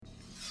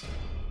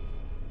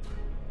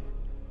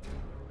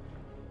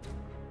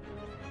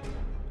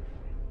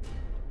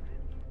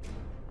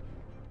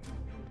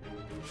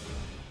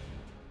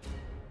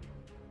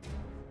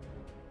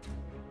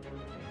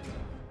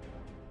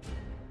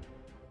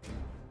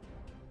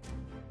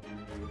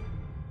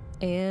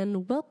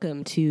And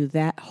welcome to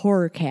That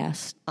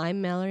Horrorcast.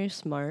 I'm Mallory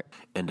Smart.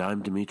 And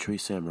I'm Dmitry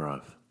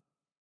Samarov.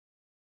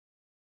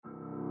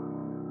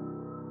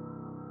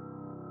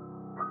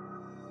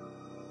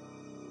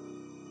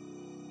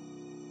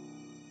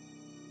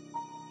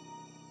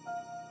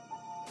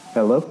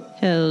 Hello?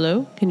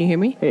 Hello, can you hear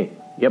me? Hey,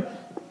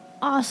 yep.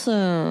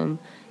 Awesome.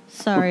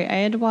 Sorry, I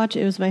had to watch,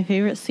 it was my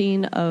favorite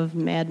scene of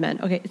Mad Men.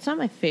 Okay, it's not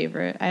my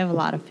favorite. I have a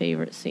lot of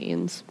favorite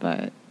scenes,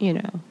 but, you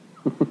know.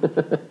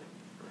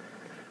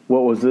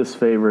 What was this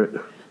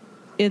favorite?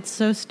 It's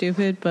so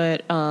stupid,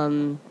 but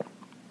do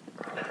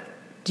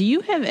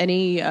you have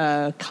any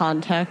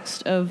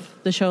context of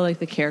the show, like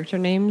the character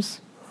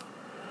names?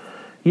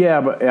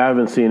 Yeah, but I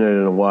haven't seen it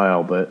in a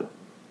while, but...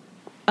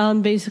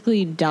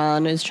 Basically,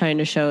 Don is trying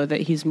to show that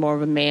he's more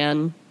of a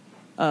man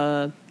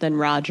than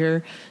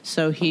Roger,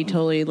 so he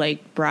totally,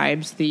 like,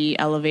 bribes the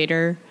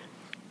elevator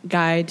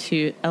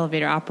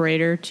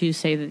operator to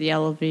say that the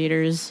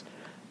elevators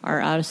are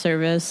out of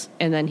service,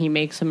 and then he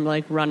makes him,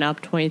 like, run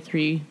up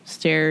 23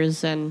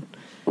 stairs, and...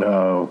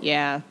 Oh.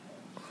 Yeah.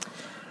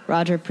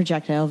 Roger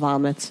projectile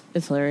vomits.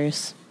 It's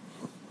hilarious.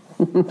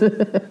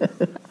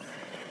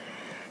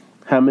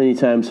 How many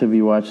times have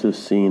you watched this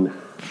scene?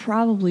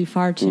 Probably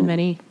far too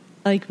many.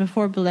 Like,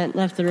 before Belen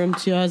left the room,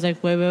 too, I was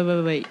like,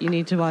 wait, you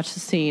need to watch the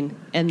scene,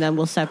 and then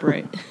we'll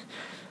separate.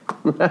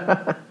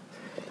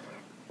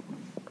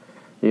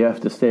 You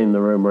have to stay in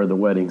the room or the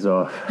wedding's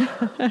off.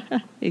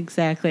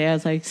 Exactly. I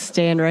was like,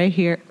 stand right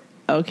here.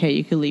 Okay,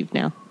 you can leave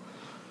now.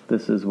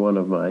 This is one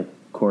of my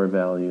core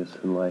values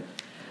in life.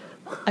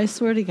 I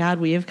swear to God,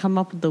 we have come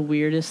up with the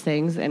weirdest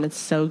things, and it's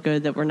so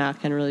good that we're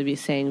not going to really be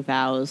saying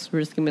vows.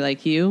 We're just going to be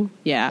like, you?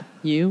 Yeah.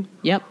 You?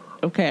 Yep.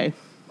 Okay.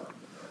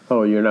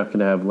 Oh, you're not going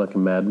to have like a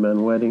Mad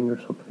Men wedding or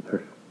something?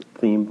 Or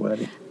themed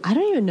wedding? I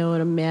don't even know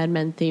what a Mad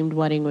Men themed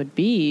wedding would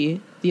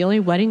be. The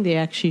only wedding they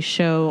actually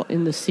show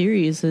in the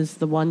series is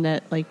the one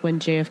that, like, when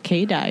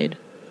JFK died.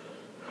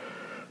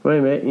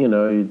 Wait, mate,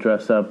 you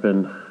dress up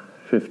in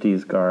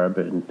 50s garb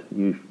and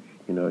you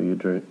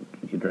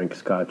drink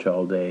scotch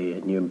all day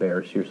and you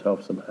embarrass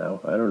yourself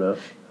somehow. I don't know.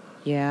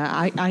 Yeah,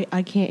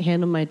 I can't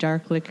handle my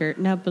dark liquor.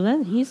 Now,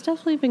 Belen, he's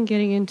definitely been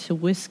getting into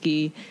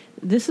whiskey.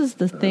 This is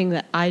the thing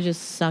that I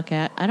just suck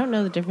at. I don't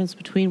know the difference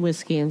between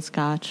whiskey and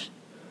scotch.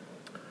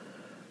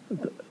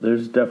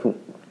 There's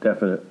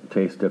definite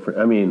taste difference.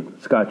 I mean,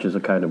 scotch is a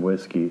kind of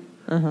whiskey.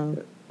 Uh-huh.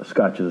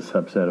 Scotch is a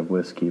subset of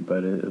whiskey,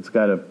 but it's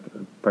got a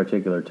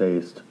particular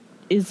taste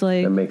Is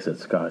like, that makes it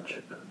scotch.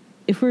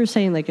 if we were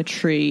saying like a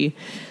tree,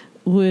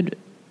 would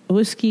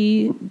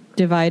whiskey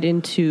divide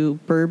into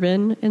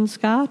bourbon and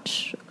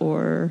scotch,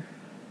 or?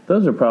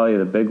 Those are probably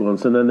the big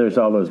ones, and then there's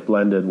all those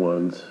blended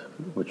ones,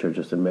 which are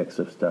just a mix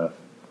of stuff.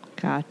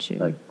 Got you.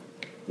 Like,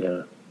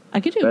 yeah. I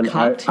could do And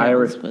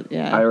cocktails, but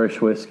yeah. Irish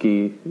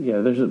whiskey.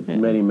 Yeah, there's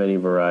many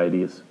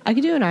varieties. I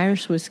could do an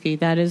Irish whiskey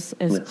that is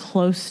as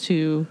close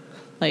to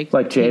like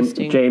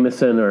tasting.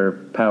 Jameson or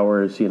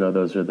Powers.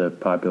 Those are the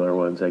popular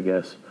ones, I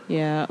guess.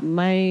 Yeah,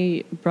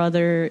 my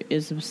brother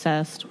is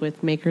obsessed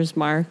with Maker's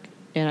Mark,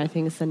 and I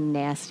think it's the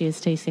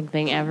nastiest tasting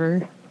thing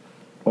ever.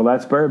 Well,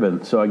 that's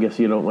bourbon, so I guess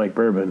you don't like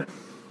bourbon.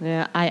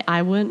 Yeah,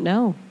 I wouldn't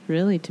know,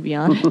 really, to be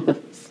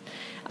honest.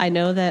 I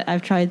know that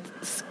I've tried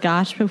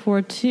scotch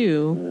before,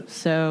 too,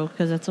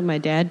 because that's what my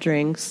dad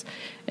drinks.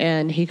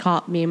 And he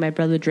caught me and my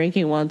brother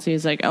drinking once. And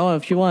he's like, oh,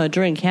 if you want to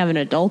drink, have an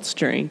adult's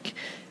drink.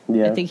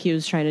 Yeah. I think he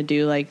was trying to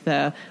do like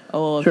if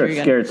sure, you're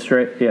gonna... scared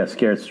straight. Yeah,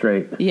 scared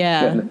straight.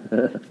 Yeah,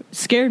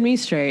 scared me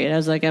straight. And I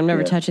was like, I'm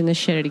never touching this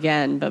shit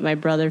again. But my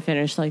brother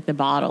finished like the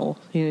bottle.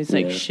 He was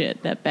like,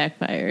 shit, that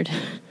backfired.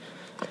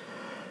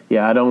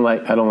 Yeah, I don't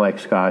like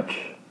scotch.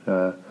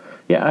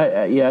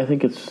 I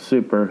think it's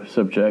super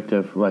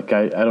subjective. Like,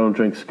 I don't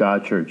drink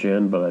scotch or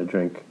gin, but I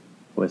drink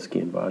whiskey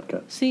and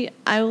vodka. See,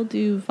 I will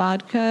do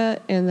vodka,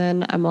 and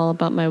then I'm all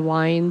about my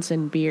wines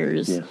and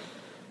beers. Yeah.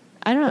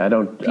 I don't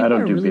know. I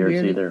don't do really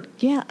beers weird. either.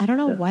 Yeah, I don't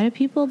know. Yeah. Why do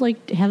people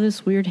have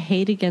this weird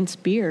hate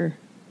against beer?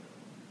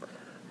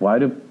 Why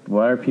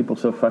are people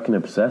so fucking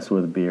obsessed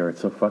with beer?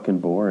 It's so fucking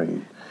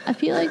boring. I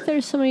feel like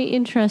there's so many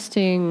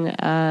interesting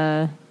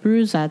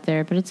brews out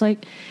there, but it's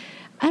like,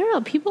 I don't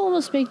know. People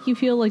almost make you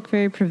feel like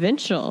very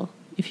provincial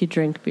if you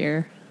drink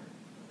beer.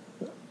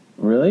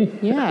 Really?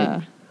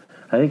 Yeah.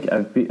 I think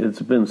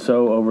it's been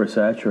so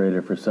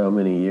oversaturated for so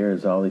many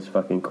years. All these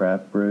fucking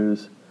craft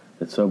brews.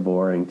 It's so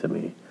boring to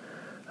me.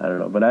 I don't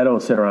know, but I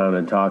don't sit around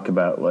and talk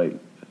about like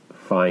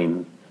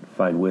fine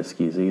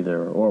whiskeys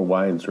either, or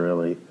wines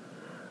really.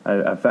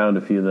 I found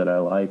a few that I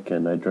like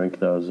and I drink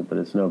those, but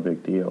it's no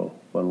big deal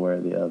one way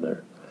or the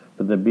other.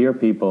 But the beer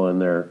people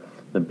and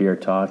the beer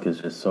talk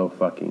is just so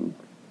fucking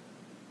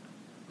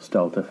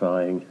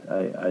stultifying.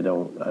 I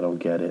don't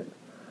get it.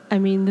 I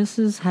mean, this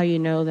is how you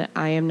know that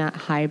I am not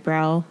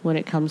highbrow when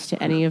it comes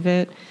to any of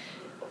it.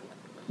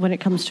 When it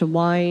comes to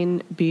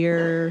wine,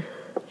 beer,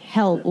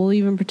 hell, we'll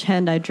even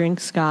pretend I drink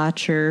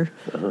scotch or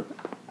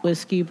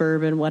whiskey,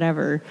 bourbon,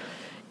 whatever.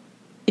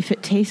 If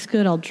it tastes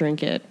good, I'll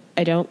drink it.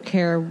 I don't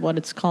care what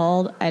it's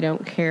called. I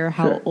don't care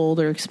how old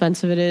or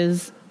expensive it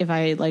is. If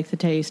I like the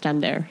taste,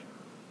 I'm there.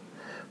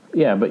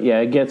 Yeah, but yeah,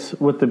 it gets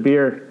with the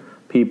beer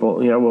people.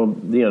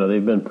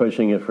 They've been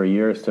pushing it for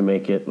years to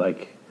make it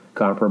like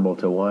comparable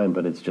to wine,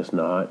 but it's just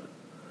not.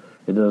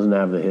 It doesn't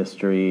have the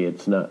history.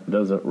 It's not.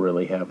 Doesn't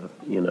really have.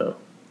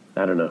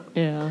 I don't know.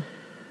 Yeah.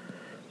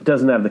 It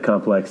doesn't have the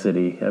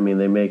complexity. I mean,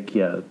 they make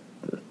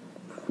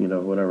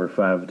whatever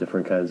 5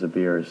 different kinds of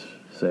beers,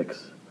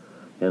 6,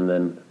 and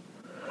then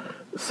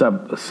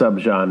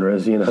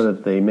subgenres.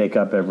 That they make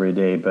up every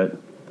day, but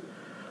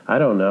I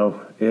don't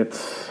know.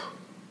 It's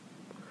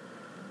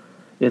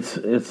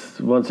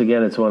once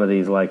again, it's one of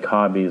these like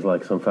hobbies,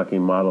 like some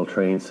fucking model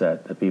train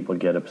set that people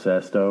get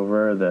obsessed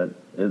over. That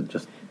it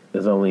just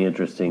is only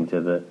interesting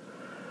to the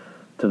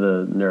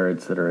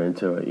nerds that are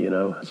into it.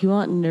 You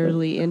want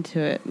nerdly into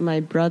it. My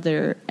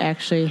brother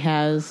actually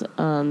has.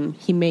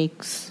 He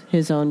makes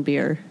his own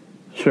beer.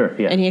 Sure.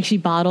 Yeah. And he actually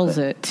bottles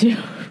it too.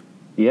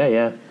 Yeah.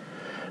 Yeah.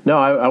 No,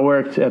 I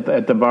worked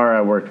at the bar.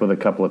 I worked with a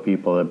couple of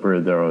people that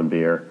brewed their own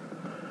beer.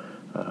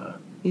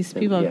 These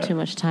people have too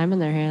much time in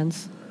their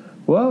hands.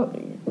 Well,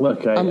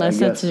 look, unless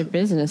I that's guess, their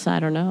business, I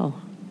don't know.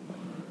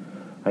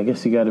 I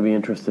guess you got to be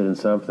interested in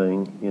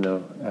something,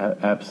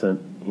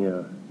 absent,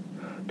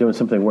 doing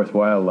something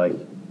worthwhile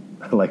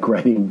like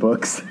writing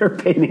books or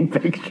painting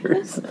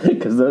pictures,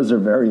 because those are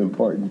very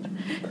important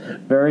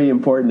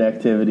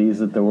activities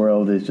that the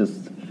world is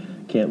just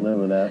can't live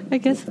without. I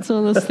guess it's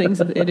one of those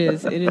things. It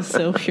is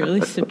so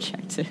purely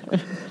subjective.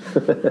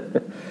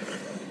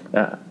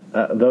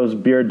 Those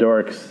beer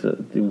dorks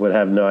would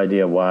have no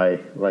idea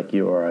why, like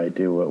you or I,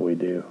 do what we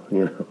do.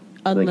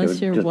 Unless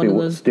you're one of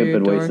those beer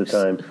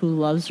dorks who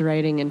loves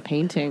writing and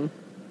painting.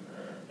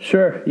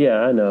 Sure,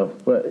 yeah, I know,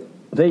 but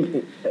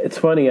it's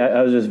funny.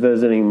 I was just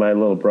visiting my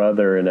little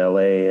brother in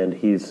L.A. and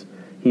he's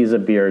a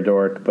beer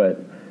dork, but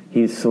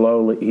he's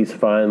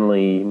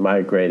finally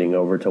migrating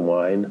over to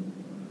wine.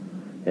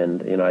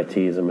 And I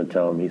tease him and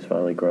tell him he's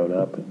finally grown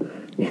up.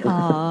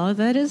 Oh,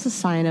 that is a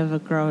sign of a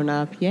grown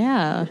up.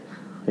 Yeah.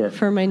 Yeah.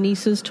 For my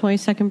niece's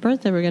 22nd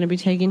birthday, we're going to be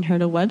taking her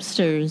to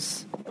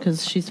Webster's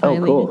because she's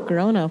finally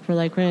grown up.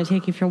 We're going to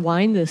take you for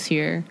wine this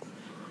year.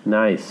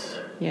 Nice.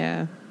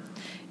 Yeah.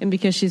 And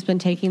because she's been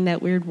taking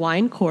that weird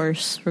wine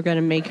course, we're going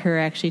to make her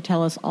actually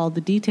tell us all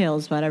the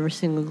details about every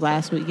single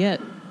glass we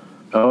get.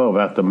 Oh,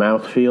 about the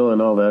mouthfeel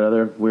and all that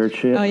other weird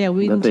shit? Oh, yeah,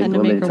 we intend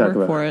to make her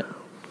work for it.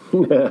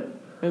 Yeah.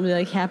 We'll be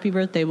like, happy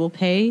birthday, we'll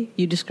pay,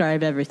 you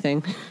describe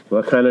everything.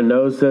 What kind of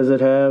nose does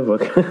it have?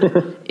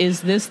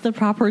 Is this the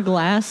proper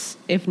glass?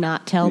 If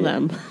not, tell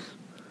them.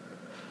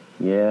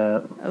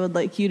 Yeah. I would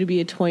like you to be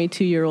a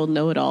 22-year-old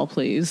know-it-all,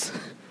 please.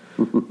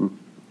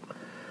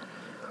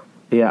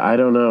 Yeah, I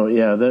don't know.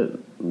 Yeah,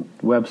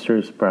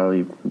 Webster's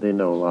probably, they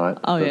know a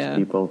lot. Those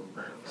people.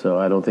 So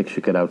I don't think she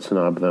could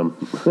out-snob them.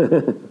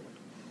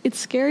 It's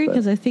scary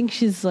because I think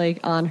she's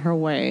on her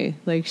way.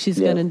 She's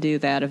going to do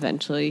that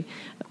eventually.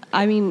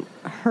 I mean,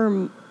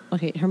 her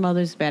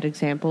mother's a bad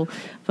example,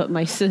 but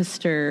my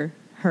sister,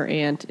 her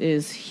aunt,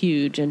 is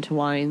huge into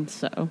wine,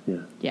 so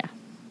yeah.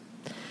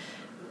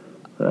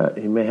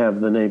 You may have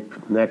the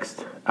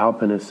next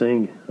Alpina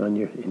Singh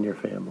in your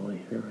family,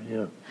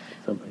 or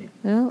somebody.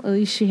 Well, at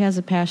least she has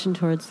a passion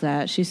towards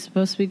that. She's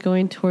supposed to be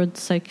going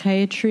towards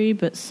psychiatry,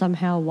 but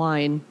somehow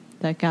wine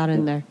that got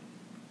in there.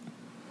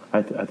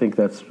 I think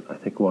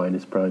wine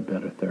is probably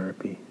better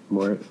therapy,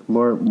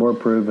 more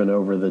proven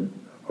over the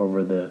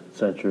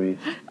centuries.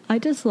 I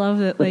just love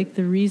that,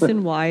 the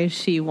reason why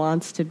she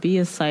wants to be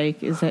a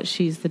psych is that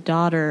she's the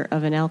daughter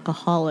of an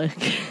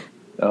alcoholic.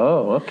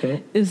 Oh,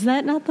 okay. Is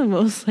that not the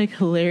most,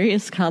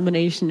 hilarious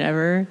combination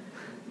ever?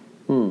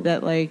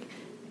 That,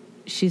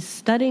 she's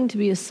studying to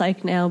be a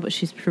psych now, but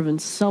she's proven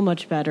so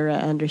much better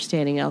at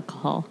understanding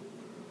alcohol.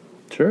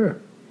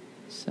 Sure.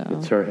 So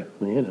it's her,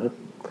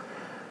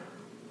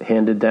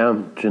 handed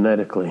down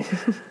genetically.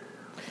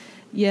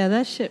 Yeah,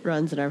 that shit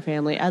runs in our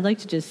family. I'd like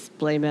to just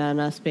blame it on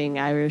us being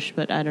Irish,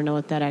 but I don't know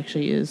what that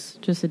actually is.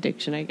 Just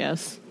addiction, I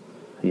guess.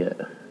 Yeah.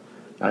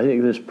 I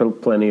think there's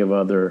plenty of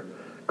other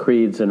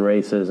creeds and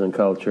races and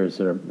cultures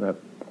that have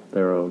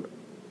their own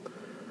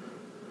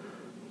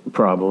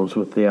problems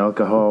with the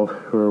alcohol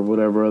or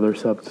whatever other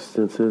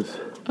substances.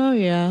 Oh,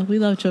 yeah. We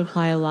love to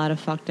apply a lot of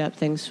fucked up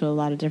things to a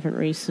lot of different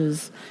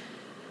races.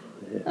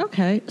 Yeah.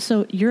 Okay,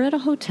 so you're at a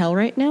hotel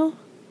right now?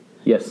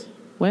 Yes.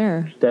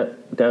 Where?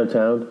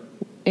 Downtown.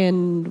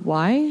 And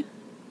why?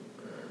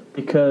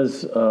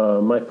 Because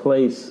my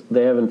place,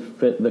 they haven't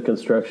the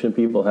construction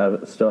people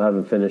still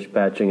haven't finished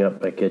patching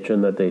up my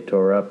kitchen that they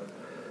tore up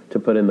to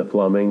put in the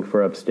plumbing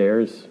for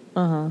upstairs.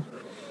 Uh-huh.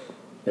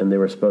 And they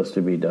were supposed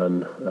to be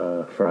done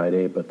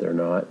Friday, but they're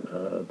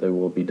not. They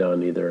will be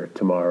done either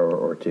tomorrow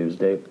or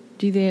Tuesday.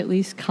 Do they at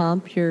least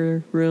comp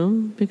your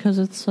room because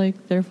it's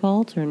their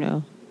fault or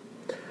no?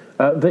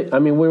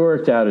 We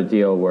worked out a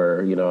deal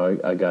where,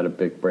 I got a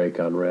big break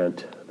on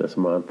rent this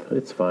month.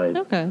 It's fine.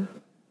 Okay.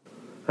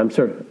 I'm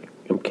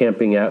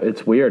camping out.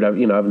 It's weird.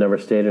 I've never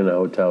stayed in a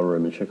hotel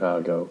room in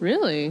Chicago.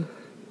 Really?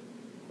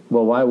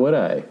 Well, why would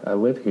I? I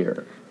live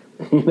here.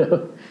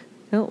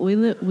 No, we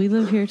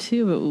live here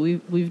too, but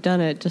we've done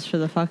it just for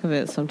the fuck of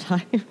it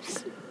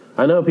sometimes.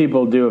 I know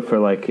people do it for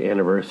like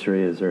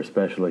anniversaries or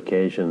special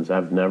occasions.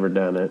 I've never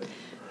done it.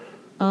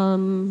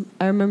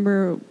 I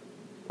remember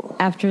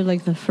after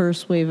like the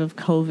first wave of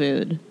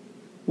COVID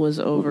was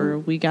over,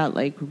 we got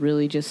like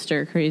really just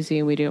stir crazy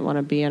and we didn't want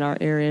to be in our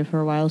area for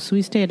a while. So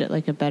we stayed at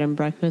like a bed and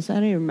breakfast. I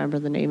don't even remember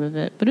the name of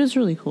it, but it was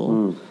really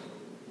cool.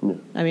 Yeah.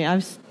 I mean,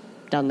 I've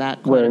done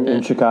that quite Where, a bit.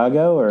 in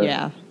Chicago? Or?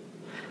 Yeah.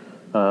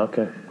 Oh,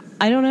 okay.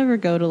 I don't ever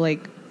go to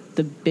like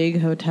the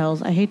big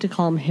hotels. I hate to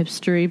call them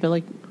hipstery, but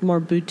like more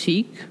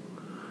boutique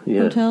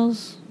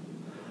hotels.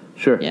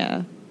 Sure.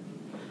 Yeah.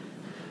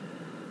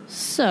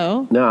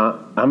 So.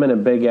 No, I'm in a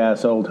big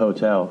ass old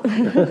hotel,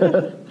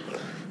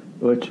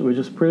 which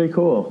is pretty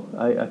cool.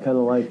 I kind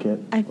of like it.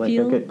 I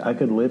feel I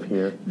could live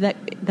here.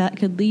 That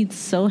could lead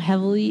so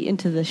heavily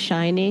into The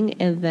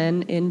Shining and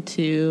then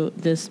into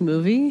this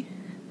movie.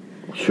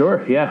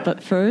 Sure, yeah.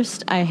 But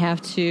first, I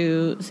have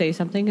to say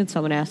something, and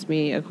someone asked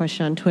me a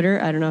question on Twitter.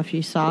 I don't know if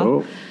you saw.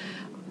 Oh,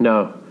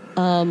 no.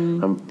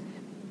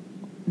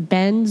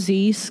 Ben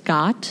Z.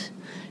 Scott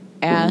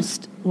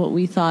asked what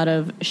we thought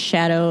of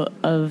Shadow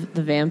of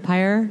the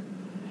Vampire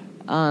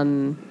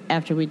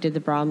after we did the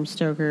Bram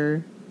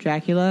Stoker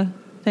Dracula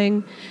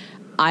thing.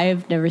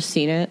 I've never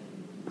seen it.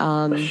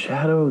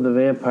 Shadow of the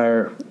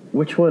Vampire.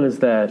 Which one is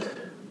that?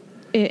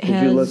 Did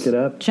you look it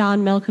up?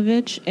 John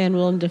Malkovich and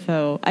Willem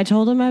Dafoe. I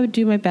told him I would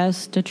do my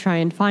best to try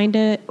and find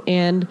it,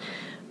 and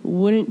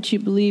wouldn't you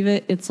believe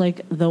it? It's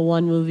like the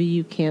one movie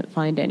you can't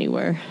find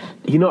anywhere.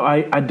 You know,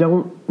 I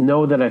don't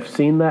know that I've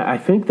seen that. I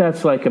think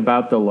that's like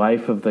about the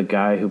life of the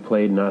guy who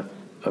played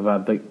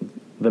about the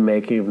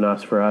making of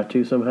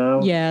Nosferatu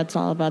somehow. Yeah, it's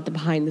all about the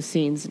behind the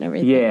scenes and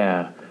everything.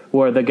 Yeah,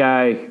 where the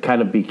guy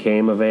kind of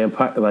became a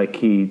vampire, like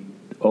he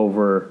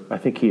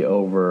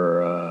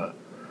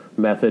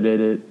methoded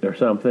it or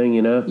something,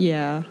 you know?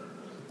 Yeah.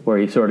 Where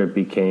he sort of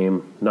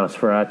became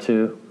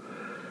Nosferatu.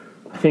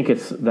 I think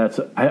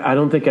I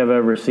don't think I've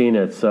ever seen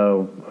it,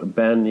 so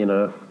Ben, you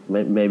know,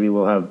 maybe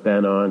we'll have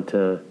Ben on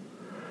to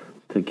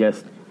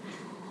guest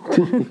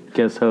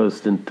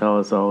host and tell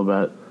us all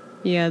about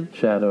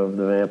Shadow of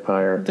the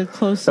Vampire. The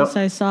closest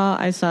I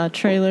saw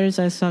trailers,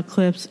 I saw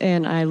clips,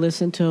 and I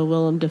listened to a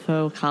Willem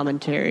Dafoe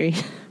commentary.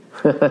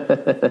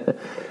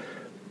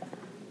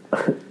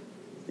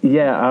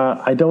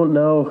 Yeah, I don't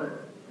know.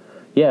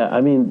 Yeah,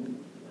 I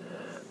mean,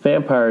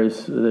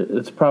 vampires.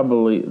 There's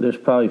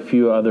probably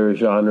few other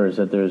genres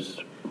that there's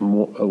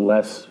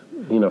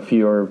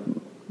fewer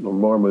or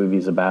more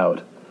movies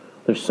about.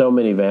 There's so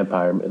many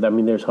vampire. I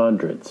mean, there's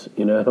hundreds.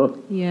 You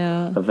know.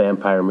 Yeah. Of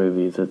vampire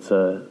movies. It's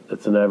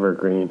an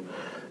evergreen.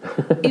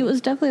 It was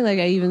definitely like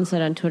I even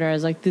said on Twitter. I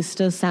was like, this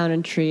does sound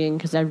intriguing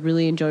because I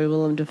really enjoy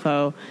Willem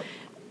Dafoe.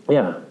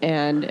 Yeah.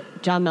 And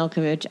John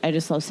Malkovich. I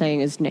just love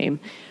saying his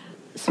name.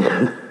 So.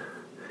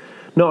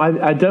 No,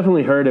 I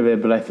definitely heard of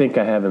it, but I think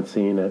I haven't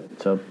seen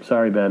it. So,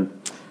 sorry, Ben.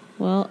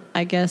 Well,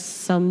 I guess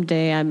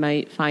someday I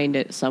might find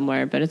it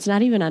somewhere, but it's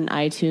not even on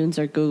iTunes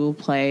or Google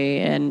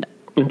Play, and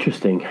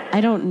interesting. I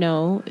don't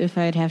know if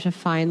I'd have to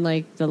find,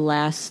 like, the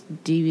last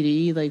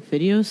DVD, like,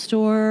 video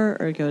store,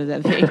 or go to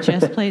that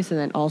VHS place and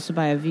then also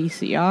buy a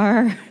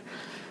VCR.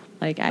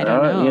 Like, I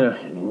don't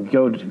know. Yeah,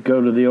 go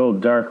to the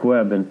old dark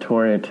web and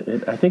torrent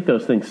it. I think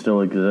those things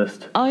still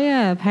exist. Oh,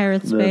 yeah,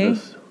 Pirates Bay.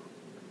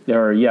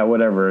 Or, yeah,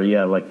 whatever.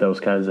 Yeah, like those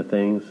kinds of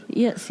things.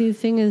 Yeah, see, the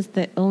thing is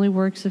that only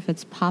works if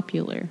it's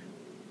popular.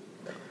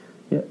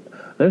 Yeah,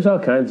 there's all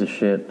kinds of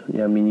shit.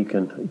 Yeah, I mean,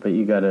 but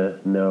you got to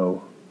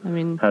know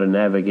how to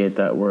navigate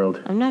that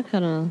world. I'm not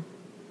going to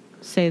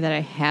say that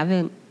I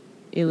haven't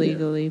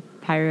illegally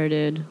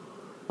pirated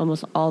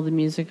almost all the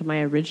music of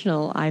my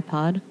original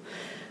iPod.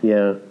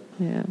 Yeah.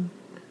 Yeah.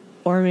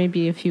 Or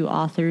maybe a few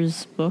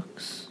authors'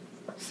 books,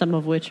 some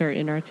of which are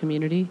in our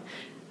community.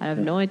 I have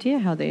no idea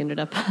how they ended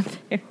up out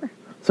there.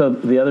 So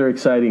the other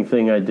exciting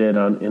thing I did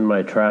in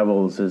my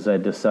travels is I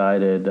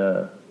decided,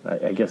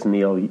 I guess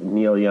Neil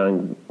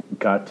Young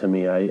got to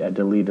me. I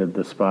deleted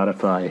the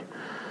Spotify,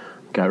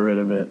 got rid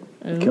of it,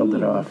 killed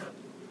it off.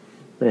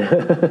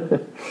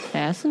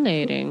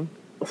 Fascinating.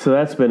 So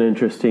that's been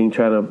interesting,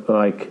 trying to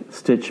like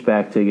stitch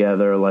back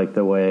together like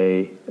the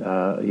way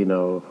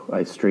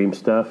I stream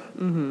stuff.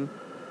 Mm-hmm.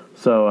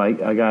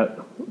 So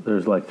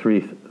there's like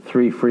three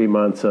free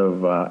months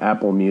of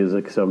Apple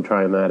Music, so I'm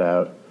trying that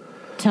out.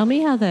 Tell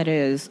me how that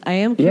is. I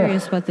am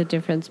curious about the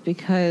difference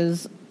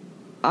because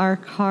our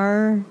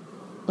car,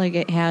 like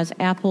it has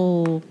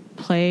Apple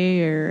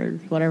Play or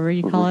whatever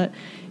you call it,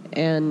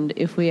 and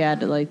if we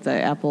add like the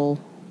Apple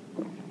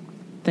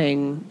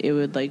thing, it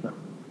would like,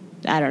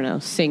 I don't know,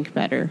 sync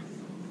better.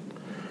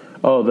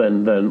 Oh,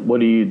 then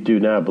what do you do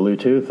now?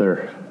 Bluetooth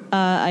or?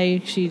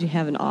 I actually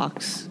have an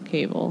aux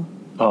cable.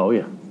 Oh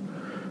yeah.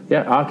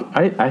 Yeah,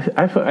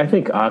 I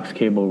think aux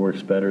cable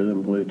works better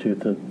than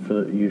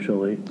Bluetooth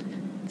usually.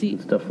 And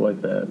stuff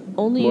like that.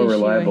 Only more issue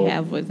reliable. I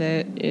have with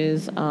it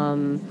is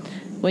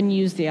when you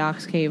use the aux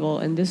cable,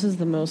 and this is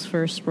the most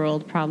first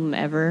world problem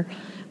ever.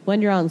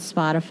 When you're on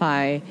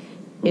Spotify,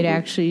 it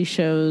actually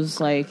shows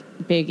like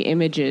big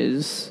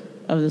images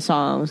of the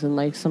songs and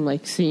like some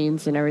like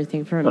scenes and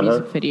everything from a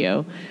music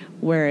video,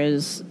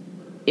 whereas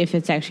if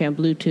it's actually on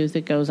Bluetooth,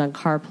 it goes on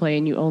CarPlay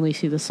and you only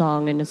see the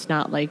song, and it's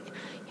not like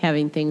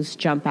having things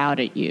jump out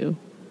at you.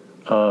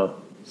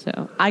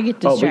 So I get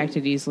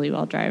distracted easily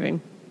while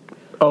driving.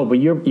 Oh, but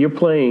you're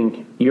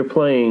playing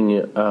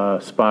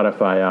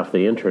Spotify off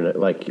the internet,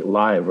 like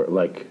live,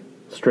 like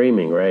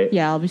streaming, right?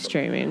 Yeah, I'll be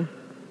streaming.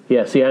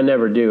 Yeah. See, I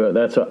never do.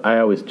 I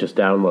always just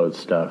download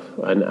stuff.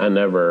 I'm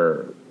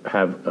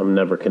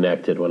never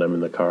connected when I'm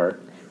in the car.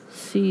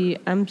 See,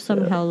 I'm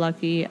somehow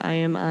lucky. I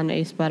am on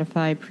a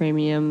Spotify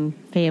Premium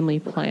family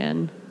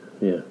plan.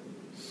 Yeah.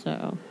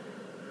 So.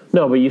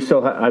 No, but you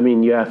still.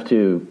 You have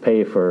to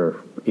pay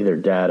for either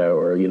data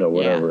or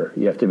whatever.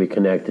 Yeah. You have to be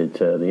connected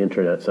to the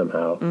internet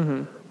somehow,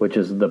 which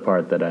is the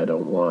part that I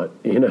don't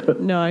want.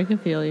 No, I can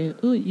feel you.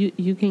 Ooh,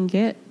 you can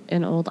get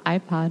an old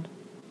iPod.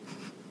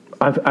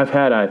 I've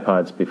had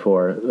iPods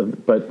before,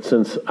 but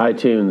since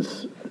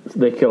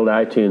they killed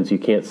iTunes, you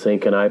can't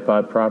sync an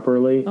iPod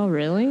properly. Oh,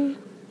 really?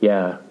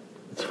 Yeah,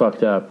 it's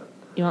fucked up.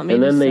 You want me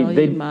to sell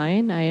you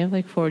mine? I have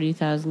like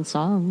 40,000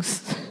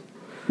 songs.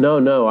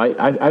 No.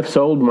 I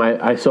sold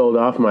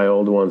off my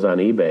old ones on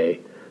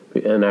eBay,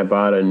 and I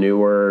bought a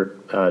newer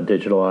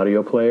digital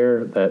audio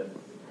player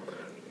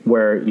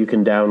where you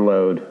can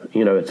download.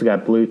 It's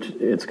got Bluetooth,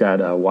 it's got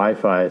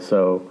Wi-Fi,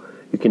 so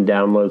you can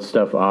download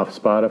stuff off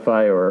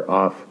Spotify or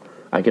off.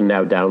 I can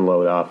now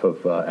download off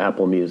of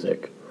Apple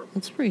Music.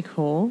 That's pretty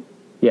cool.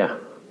 Yeah,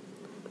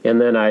 and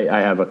then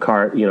I have a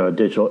card,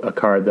 a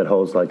card that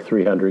holds like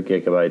 300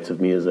 gigabytes of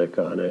music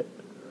on it.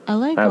 I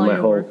like all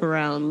your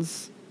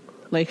workarounds.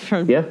 Like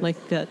from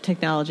like the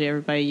technology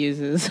everybody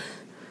uses.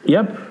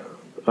 Yep,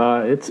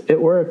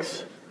 it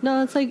works.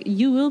 No, it's like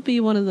you will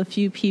be one of the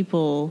few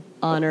people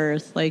on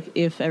Earth. Like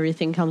if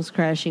everything comes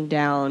crashing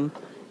down,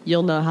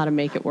 you'll know how to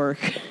make it work.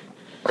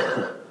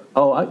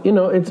 Oh,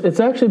 it's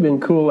actually been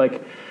cool.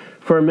 Like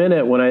for a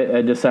minute when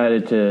I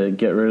decided to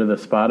get rid of the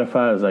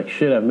Spotify, I was like,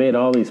 shit, I've made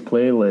all these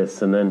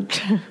playlists, and then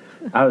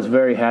I was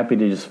very happy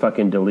to just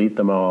fucking delete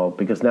them all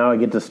because now I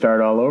get to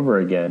start all over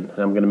again. And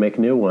I'm going to make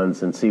new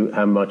ones and see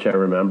how much I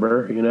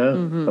remember,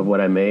 of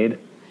what I made.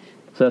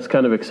 So that's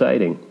kind of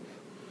exciting.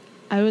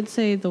 I would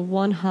say the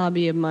one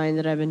hobby of mine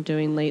that I've been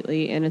doing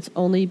lately, and it's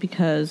only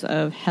because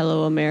of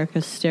Hello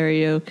America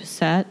Stereo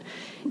cassette,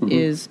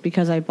 is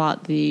because I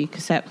bought the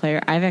cassette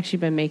player. I've actually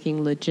been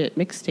making legit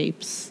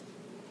mixtapes.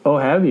 Oh,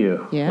 have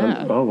you?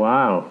 Yeah. Oh,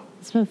 wow.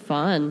 It's been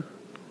fun.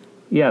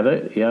 Yeah,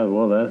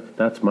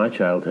 that's my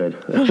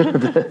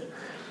childhood.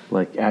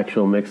 Like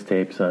actual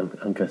mixtapes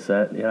on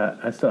cassette. Yeah,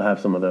 I still have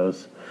some of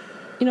those.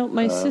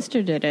 My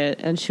sister did it,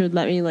 and she would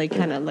let me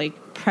kind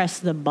of press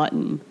the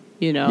button,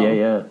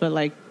 Yeah.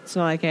 But it's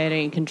not like I had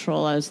any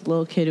control. I was a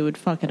little kid who would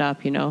fuck it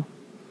up, Yeah.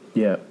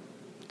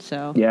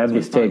 So yeah, I have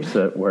these tapes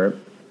where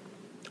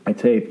I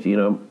taped,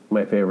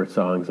 my favorite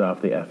songs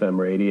off the FM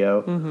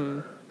radio. Mm-hmm.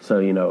 So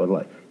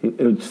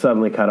it would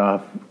suddenly cut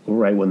off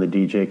right when the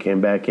DJ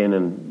came back in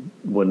and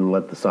wouldn't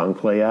let the song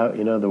play out,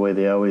 the way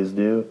they always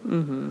do.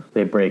 Mm-hmm.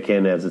 They break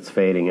in as it's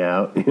fading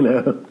out,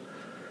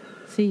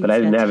 See, but I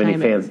didn't have any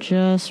fans.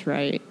 Just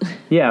right.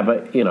 Yeah,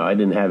 but I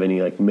didn't have any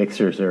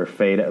mixers or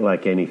fade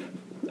any.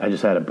 I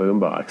just had a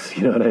boombox.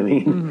 You know what I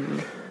mean? Mm-hmm.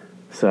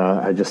 So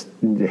I just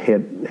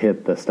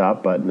hit the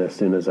stop button as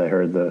soon as I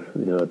heard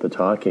the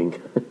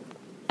talking.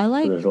 I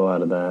like there's a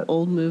lot of that.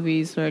 Old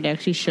movies where it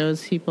actually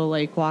shows people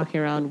walking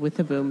around with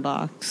a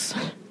boombox.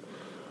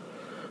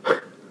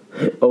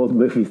 Old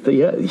movies.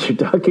 Yeah, you're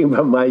talking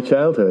about my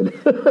childhood.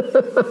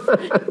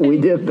 We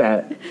did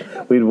that.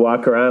 We'd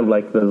walk around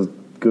like those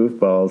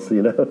goofballs,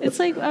 It's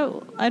like,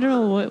 I don't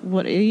know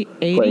what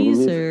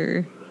 80s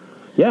or...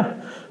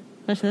 Yeah.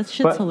 That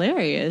shit's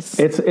hilarious.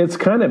 It's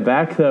kind of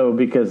back, though,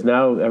 because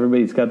now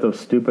everybody's got those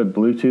stupid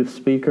Bluetooth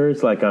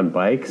speakers, on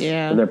bikes.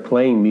 Yeah. And they're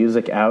playing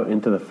music out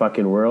into the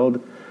fucking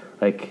world.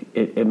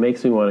 It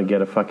makes me want to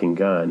get a fucking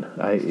gun.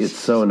 It's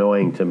so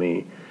annoying to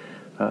me.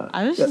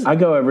 I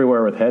go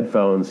everywhere with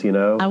headphones,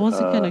 I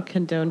wasn't going to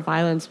condone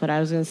violence, but I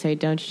was going to say,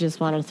 don't you just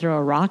want to throw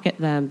a rock at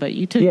them? But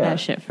you took that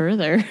shit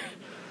further.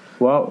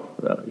 Well,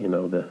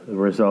 the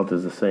result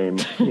is the same.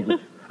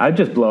 I'd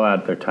just blow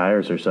out their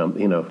tires or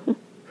something,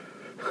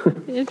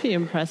 It'd be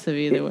impressive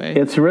either way.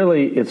 It's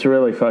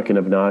really fucking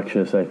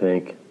obnoxious, I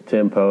think, to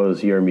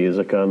impose your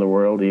music on the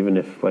world, even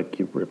if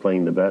you were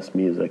playing the best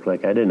music. I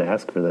didn't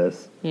ask for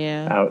this.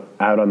 Yeah.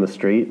 Out on the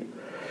street.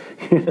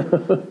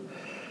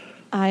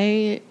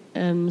 I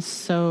am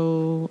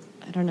so,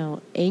 I don't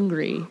know,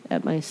 angry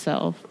at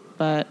myself,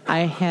 but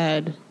I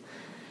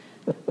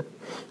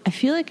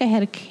feel like I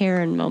had a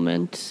Karen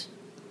moment.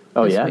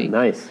 Oh, yeah? Week.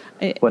 Nice.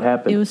 What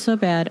happened? It was so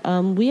bad.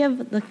 We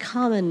have the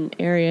common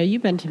area.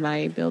 You've been to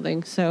my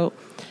building, so...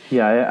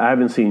 Yeah, I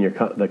haven't seen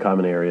the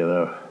common area,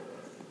 though.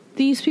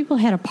 These people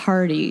had a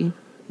party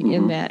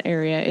in that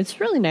area. It's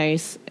really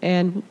nice,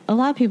 and a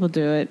lot of people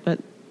do it, but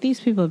these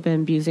people have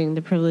been abusing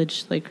the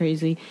privilege like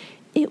crazy.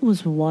 It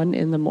was 1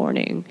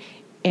 a.m,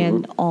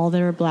 and all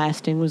they were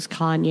blasting was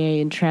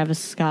Kanye and Travis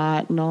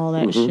Scott and all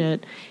that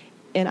shit.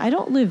 And I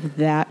don't live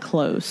that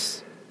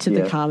close to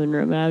the common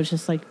room, and I was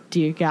just like,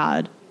 dear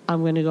God,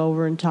 I'm going to go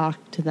over and talk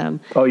to them.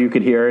 Oh, you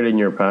could hear it in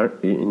your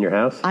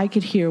house? I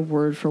could hear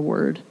word for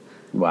word.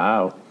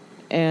 Wow.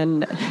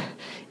 And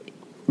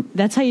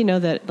that's how you know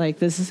that, like,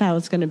 this is how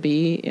it's going to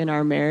be in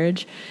our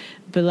marriage.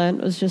 Belen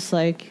was just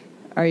like,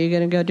 are you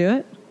going to go do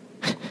it?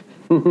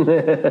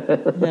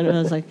 Then I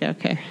was like,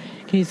 okay.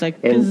 He's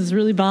like, this is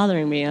really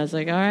bothering me. I was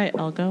like, all right,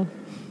 I'll go.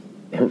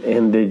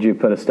 And did you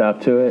put a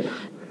stop to it?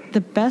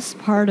 The best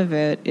part of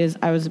it is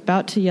I was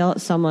about to yell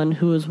at someone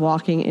who was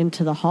walking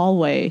into the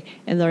hallway,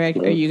 and they're like,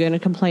 are you going to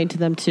complain to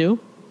them too?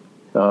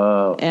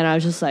 Oh. And I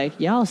was just like,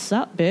 yo,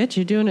 sup, bitch?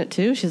 You doing it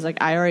too? She's like,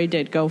 I already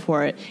did. Go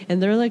for it.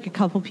 And there were like a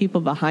couple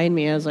people behind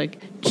me. I was like,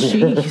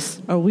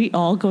 jeez, are we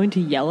all going to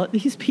yell at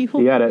these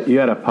people? You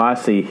had a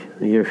posse.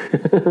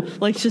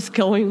 Like just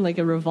going like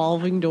a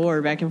revolving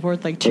door back and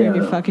forth, like turn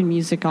your fucking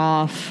music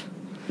off.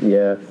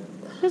 Yeah.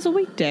 It was a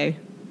weekday.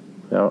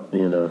 Well,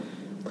 you know,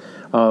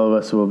 all of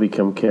us will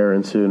become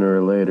Karen sooner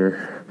or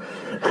later.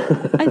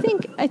 I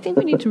think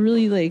we need to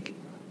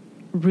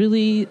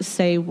really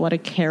say what a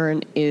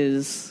Karen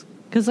is.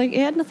 Because, like, it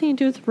had nothing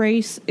to do with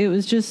race. It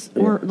was just,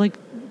 or, like,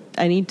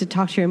 I need to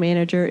talk to your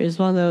manager is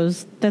one of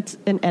those, that's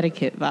an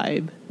etiquette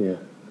vibe. Yeah,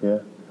 yeah.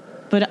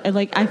 But,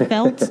 like, I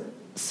felt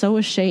so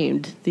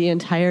ashamed the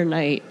entire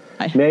night.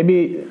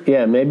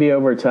 Maybe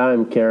over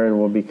time, Karen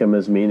will become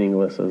as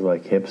meaningless as,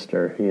 like,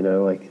 hipster, you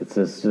know? Like, it's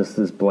just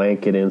this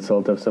blanket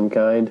insult of some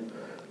kind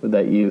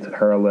that you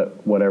hurl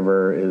at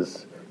whatever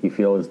you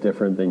feel is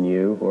different than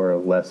you or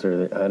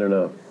lesser than, I don't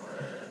know.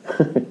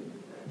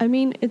 I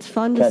mean, it's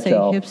fun to say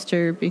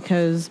hipster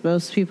because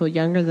most people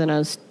younger than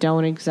us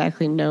don't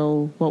exactly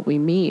know what we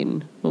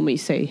mean when we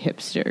say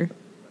hipster.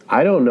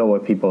 I don't know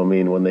what people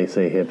mean when they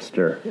say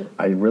hipster.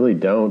 I really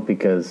don't,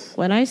 because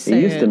when I say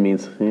it used to mean,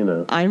 you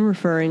know. I'm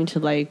referring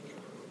to, like,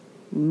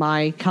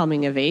 my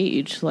coming of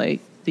age,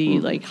 like the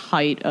like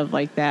height of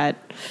like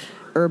that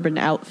Urban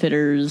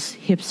Outfitters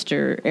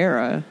hipster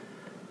era.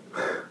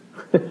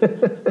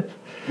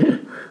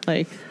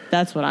 Like,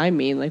 that's what I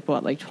mean. Like,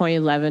 what, like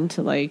 2011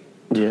 to like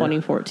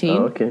 2014?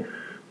 Oh, okay.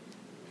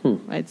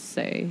 I'd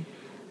say.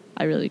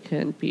 I really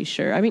couldn't be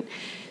sure. I mean,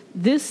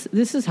 this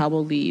is how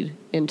we'll lead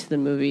into the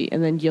movie,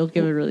 and then you'll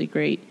give a really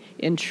great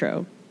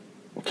intro.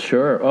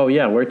 Sure. Oh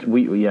yeah,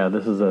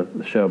 this is a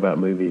show about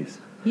movies.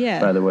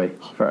 Yeah. By the way,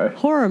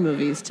 horror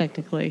movies,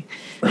 technically.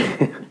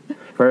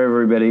 For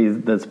everybody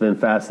that's been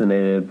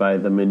fascinated by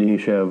the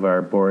minutia of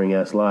our boring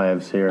ass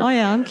lives here. Oh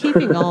yeah, I'm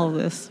keeping all of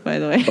this, by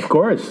the way. Of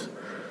course,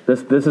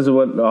 this is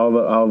what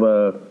all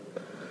the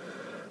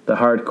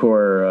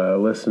hardcore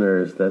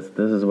listeners. This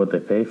is what they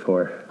pay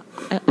for.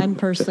 I'm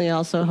personally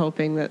also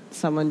hoping that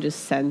someone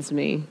just sends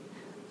me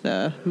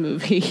the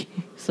movie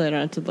so I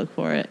don't have to look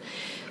for it.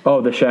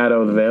 Oh, The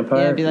Shadow of the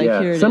Vampire? Yeah, be like,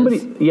 here it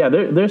is. Yeah,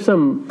 there's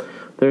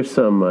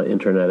some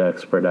internet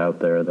expert out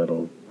there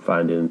that'll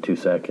find it in 2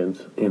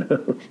 seconds, you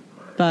know.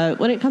 But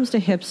when it comes to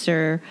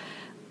hipster,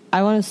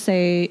 I want to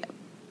say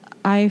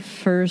I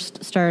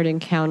first started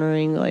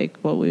encountering like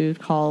what we would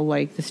call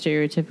like the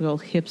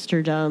stereotypical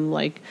hipsterdom,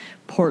 like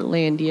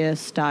Portlandia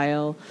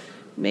style,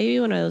 maybe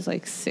when I was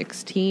like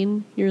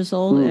 16 years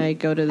old, and I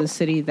go to the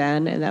city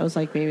then, and that was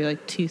like maybe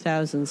like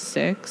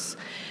 2006.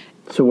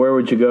 So where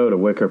would you go, to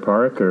Wicker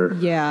Park or?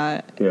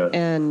 Yeah,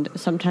 and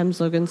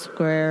sometimes Logan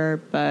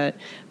Square, but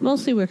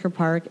mostly Wicker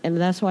Park, and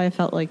that's why I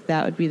felt like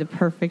that would be the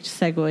perfect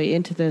segue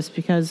into this,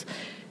 because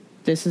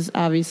this is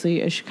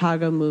obviously a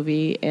Chicago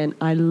movie, and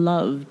I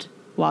loved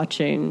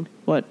watching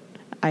what,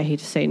 I hate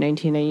to say,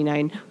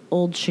 1999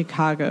 old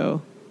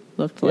Chicago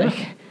looked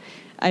like.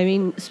 I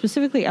mean,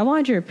 specifically, I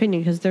wanted your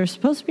opinion because they're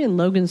supposed to be in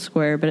Logan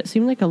Square, but it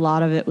seemed like a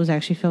lot of it was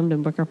actually filmed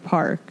in Wicker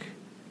Park.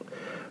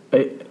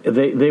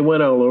 They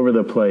went all over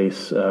the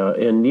place,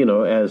 and, you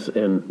know, as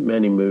in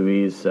many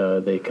movies,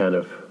 they kind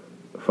of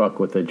fuck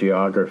with the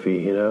geography,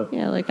 you know?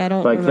 Yeah, like, I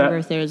don't remember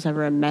if there was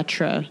ever a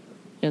Metra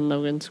in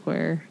Logan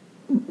Square.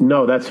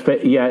 No,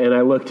 and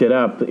I looked it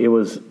up. It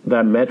was,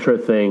 that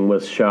Metra thing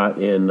was shot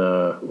in,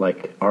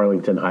 like,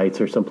 Arlington Heights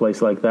or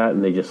someplace like that,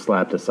 and they just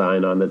slapped a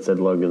sign on that said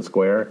Logan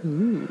Square.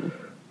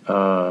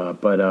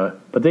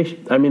 But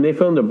they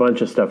filmed a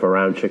bunch of stuff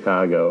around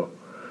Chicago.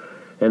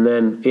 And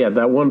then,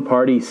 that one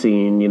party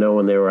scene, you know,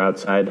 when they were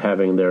outside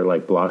having their,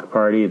 like, block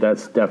party,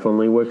 that's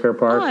definitely Wicker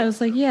Park. Oh, I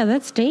was like, yeah,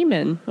 that's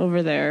Damon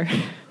over there.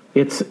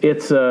 It's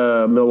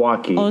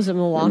Milwaukee. Oh, is it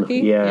Milwaukee?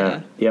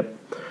 Yeah. Yep.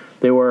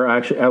 They were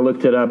actually, I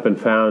looked it up and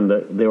found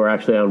that they were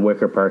actually on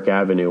Wicker Park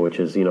Avenue, which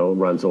is, you know,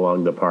 runs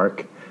along the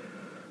park.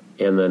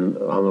 And then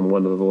on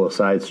one of the little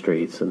side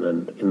streets, and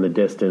then in the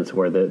distance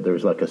where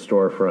there's like a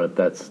storefront,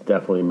 that's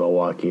definitely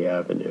Milwaukee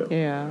Avenue.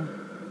 Yeah.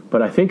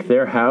 But I think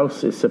their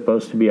house is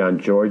supposed to be on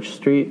George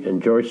Street,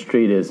 and George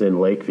Street is in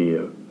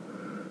Lakeview.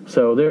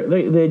 So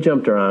they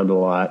jumped around a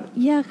lot.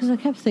 Yeah, because I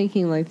kept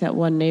thinking, like, that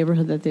one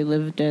neighborhood that they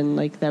lived in,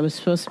 like, that was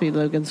supposed to be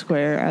Logan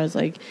Square. I was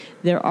like,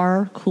 there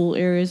are cool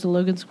areas in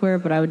Logan Square,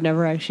 but I would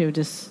never actually have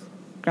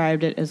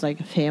described it as, like,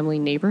 a family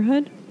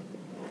neighborhood.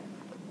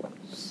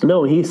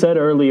 No, he says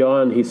early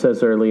on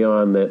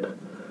that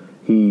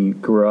he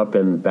grew up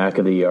in back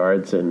of the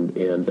yards and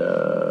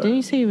didn't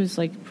you say he was,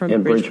 like,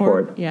 from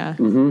Bridgeport? Yeah.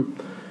 Mm-hmm.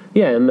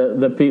 Yeah, and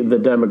the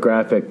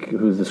demographic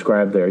who's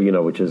described there,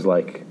 which is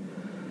like,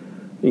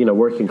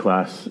 working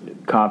class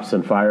cops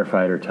and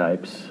firefighter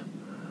types.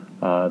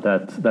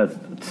 That's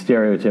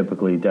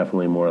stereotypically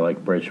definitely more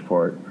like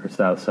Bridgeport or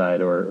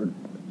Southside or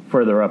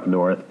further up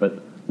north,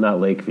 but not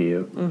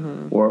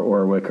Lakeview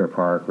or Wicker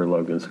Park or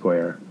Logan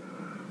Square.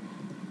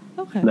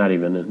 Okay. Not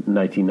even in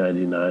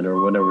 1999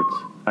 or whatever.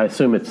 I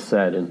assume it's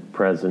set in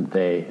present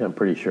day. I'm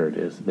pretty sure it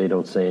is. They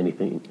don't say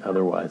anything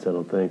otherwise, I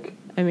don't think.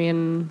 I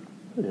mean,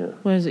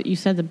 what is it? You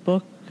said the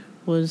book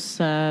was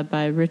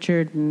by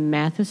Richard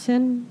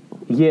Matheson?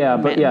 Yeah,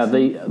 but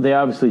they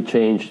obviously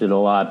changed it a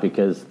lot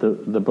because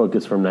the book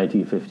is from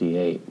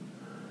 1958.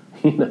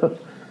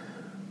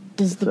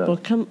 Does the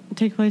book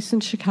take place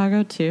in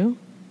Chicago too?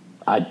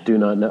 I do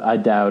not know. I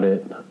doubt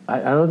it. I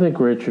don't think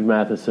Richard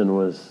Matheson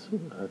was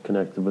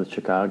connected with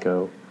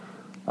Chicago.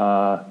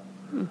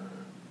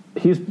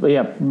 He's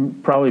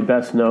probably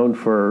best known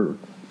for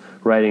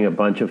writing a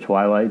bunch of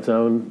Twilight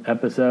Zone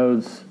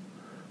episodes,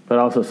 but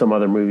also some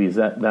other movies.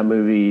 That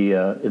movie,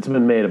 it's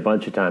been made a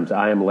bunch of times.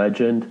 I Am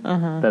Legend.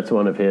 That's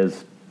one of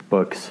his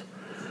books,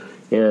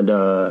 and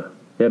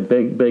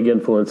big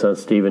influence on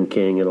Stephen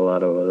King and a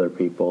lot of other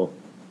people.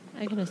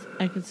 I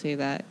could see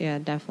that. Yeah,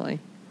 definitely.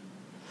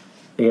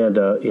 And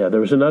there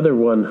was another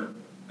one,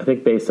 I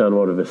think based on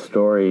one of his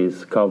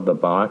stories, called The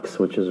Box,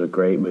 which is a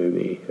great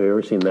movie. Have you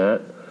ever seen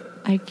that?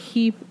 I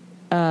keep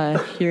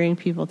hearing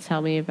people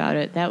tell me about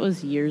it. That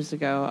was years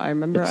ago. I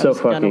remember It's I was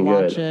so going to fucking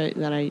watch good. it.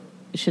 Then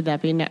should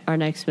that be our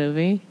next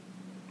movie?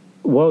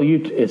 Well,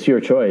 it's your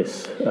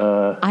choice.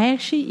 I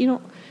actually,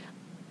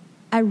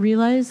 I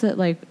realized that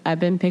I've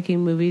been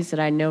picking movies that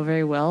I know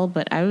very well,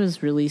 but I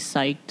was really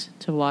psyched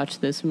to watch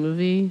this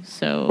movie.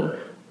 So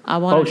I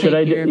want to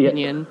take your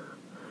opinion.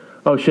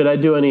 Oh, should I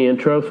do any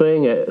intro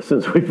thing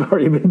since we've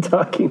already been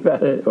talking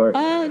about it? Or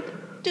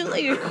do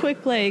a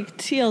quick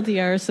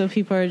TLDR so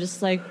people are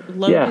just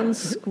Logan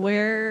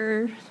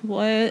Square.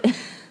 What?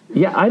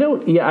 I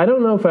don't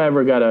know if I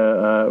ever got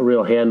a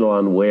real handle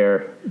on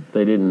where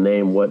they didn't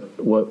name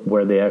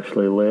where they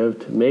actually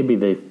lived. Maybe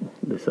they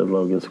said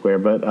Logan Square,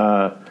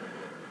 but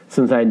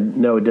since I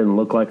know it didn't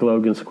look like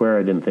Logan Square,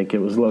 I didn't think it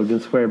was Logan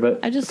Square. But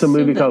I just it's a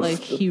movie assumed called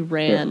he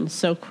ran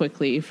so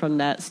quickly from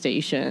that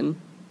station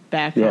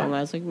back home.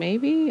 I was like,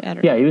 maybe? I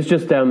don't know. He was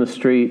just down the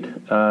street.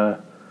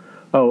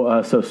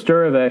 So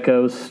Stir of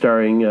Echoes,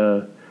 starring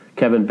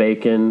Kevin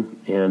Bacon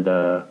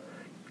and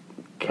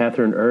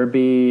Catherine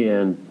Irby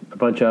and a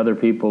bunch of other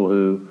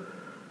people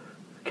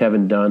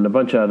Kevin Dunn, a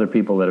bunch of other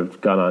people that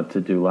have gone on to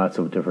do lots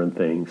of different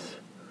things.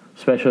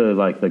 Especially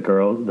the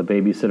girl, the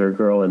babysitter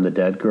girl and the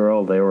dead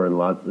girl.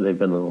 They've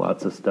been in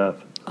lots of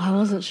stuff. I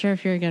wasn't sure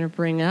if you were going to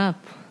bring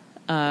up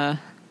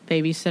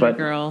babysitter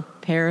girl,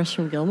 Paris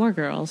from Gilmore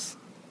Girls.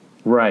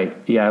 Right.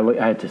 Yeah,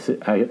 I had to say,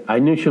 I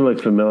knew she looked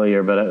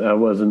familiar, but I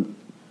wasn't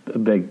a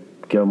big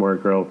Gilmore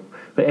Girl.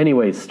 But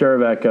anyway, Stir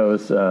of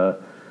Echoes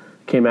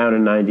came out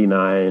in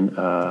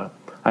 1999.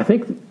 I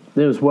think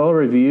it was well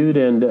reviewed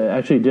and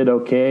actually did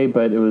okay,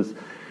 but it's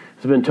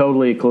been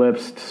totally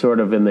eclipsed sort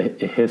of in the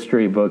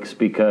history books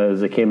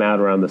because it came out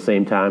around the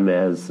same time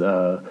as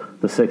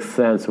The Sixth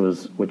Sense,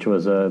 which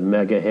was a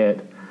mega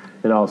hit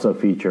and also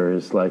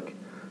features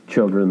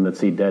children that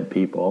see dead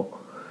people.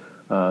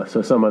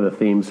 So some of the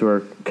themes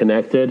were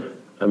connected.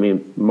 I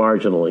mean,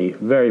 marginally.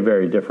 Very,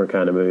 very different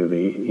kind of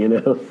movie,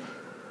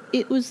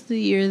 It was the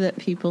year that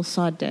people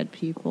saw dead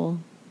people.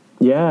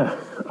 Yeah.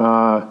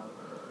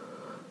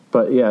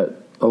 But,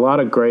 a lot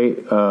of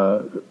great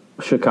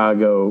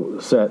Chicago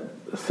set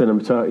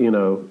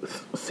cinema,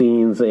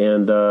 scenes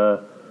and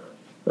a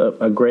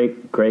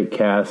great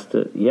cast.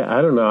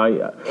 I don't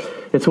know.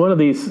 It's one of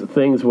these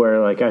things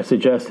where, I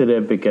suggested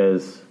it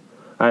because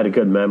I had a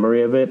good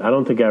memory of it. I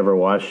don't think I ever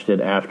watched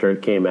it after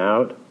it came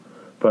out,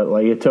 but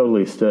it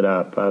totally stood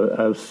up.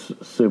 I was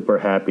super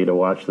happy to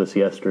watch this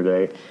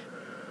yesterday.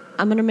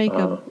 I'm going to make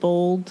a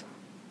bold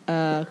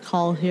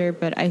call here,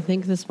 but I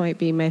think this might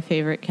be my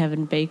favorite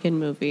Kevin Bacon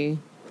movie.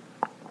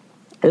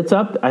 It's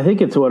up. I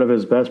think it's one of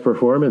his best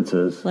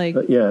performances.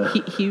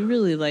 He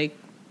really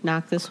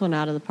knocked this one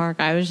out of the park.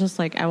 I was just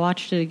I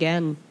watched it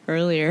again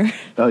earlier.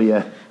 Oh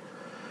yeah.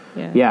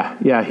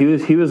 Yeah.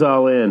 He was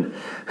all in.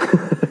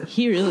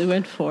 He really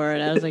went for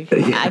it. I was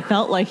I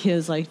felt like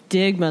his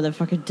dig,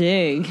 motherfucker,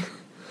 dig.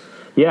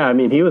 Yeah, I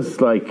mean, he was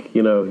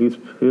he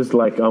was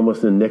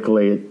almost in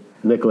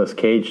Nicolas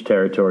Cage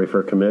territory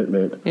for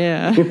commitment.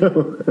 Yeah.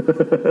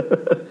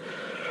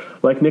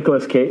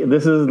 Nicolas Cage,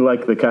 this is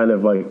the kind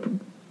of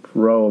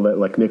role that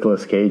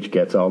Nicolas Cage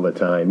gets all the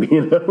time,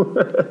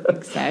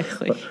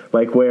 Exactly.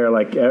 Where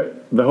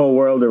the whole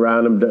world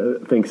around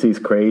him thinks he's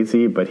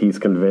crazy, but he's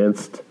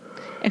convinced.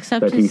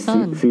 Except that his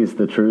son sees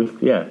the truth.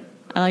 Yeah.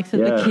 I like that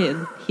the kid,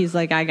 he's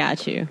I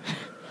got you.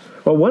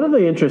 Well, one of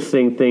the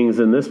interesting things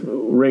in this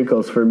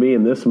wrinkles for me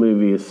in this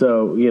movie is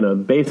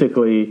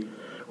basically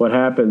what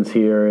happens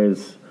here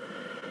is,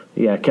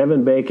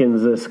 Kevin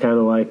Bacon's this kind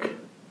of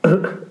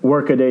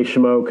workaday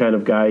schmo kind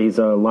of guy. He's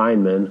a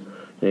lineman.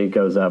 And he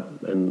goes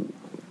up and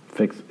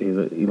he's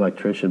an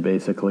electrician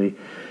basically,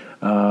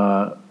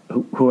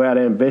 who had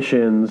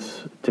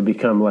ambitions to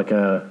become like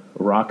a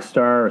rock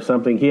star or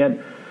something.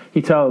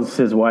 He tells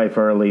his wife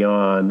early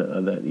on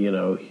that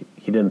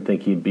he didn't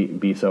think he'd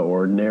be so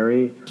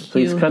ordinary. So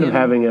he's kind of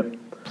having a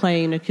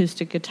playing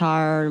acoustic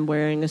guitar and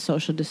wearing a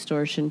Social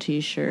Distortion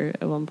T-shirt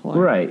at one point.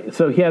 Right.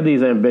 So he had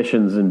these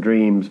ambitions and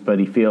dreams, but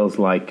he feels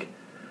like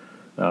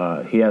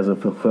he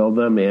hasn't fulfilled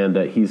them. And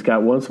he's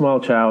got one small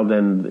child,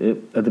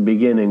 and at the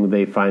beginning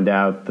they find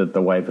out that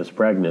the wife is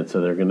pregnant, so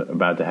they're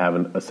about to have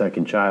a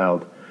second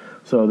child.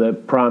 So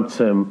that prompts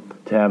him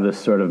to have this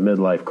sort of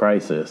midlife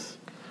crisis,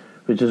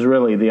 which is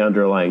really the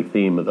underlying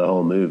theme of the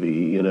whole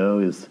movie.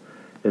 Is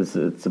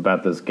it's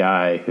about this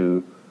guy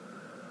who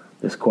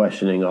is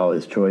questioning all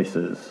his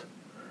choices.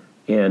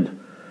 And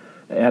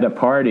at a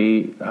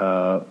party,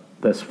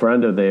 this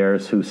friend of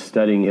theirs who's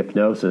studying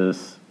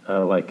hypnosis,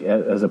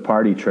 as a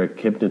party trick,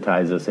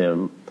 hypnotizes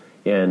him.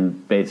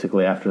 And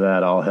basically after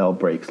that, all hell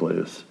breaks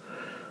loose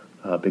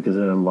because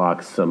it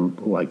unlocks some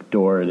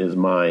door in his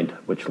mind,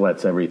 which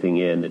lets everything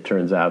in. It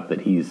turns out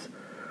that he's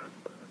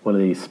one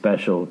of these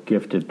special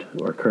gifted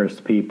or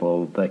cursed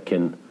people that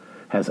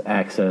has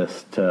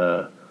access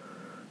to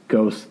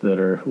ghosts that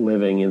are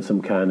living in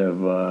some kind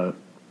of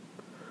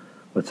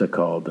what's it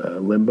called,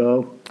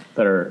 limbo,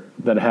 that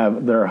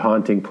are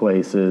haunting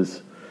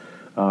places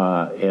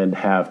and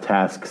have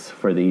tasks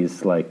for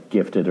these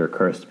gifted or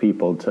cursed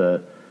people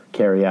to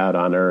carry out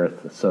on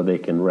Earth so they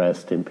can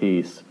rest in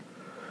peace.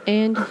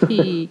 And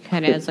he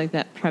kind of has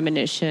that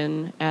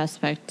premonition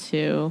aspect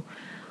too.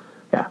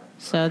 Yeah.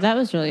 So that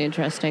was really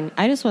interesting.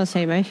 I just want to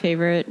say my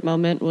favorite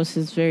moment was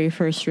his very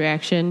first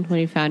reaction when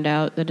he found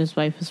out that his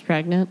wife was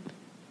pregnant.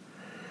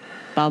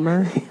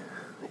 Bummer.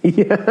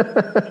 Yeah.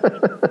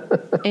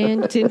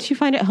 And didn't you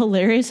find it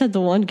hilarious that the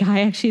one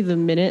guy actually, the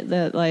minute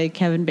that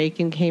Kevin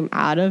Bacon came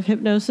out of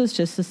hypnosis,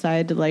 just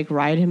decided to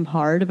ride him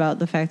hard about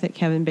the fact that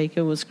Kevin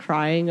Bacon was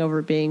crying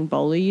over being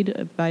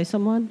bullied by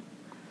someone?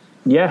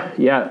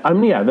 Yeah. I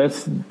mean,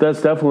 that's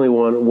definitely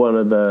one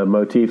of the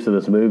motifs of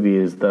this movie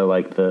is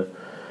the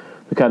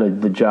kind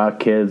of the jock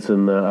kids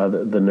and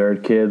the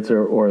nerd kids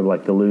or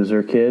the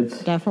loser kids.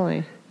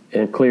 Definitely.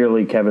 And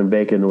clearly Kevin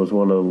Bacon was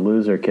one of the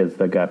loser kids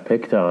that got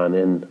picked on,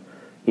 and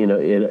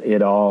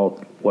it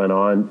all went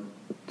on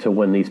to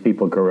when these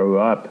people grew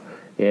up,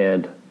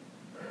 and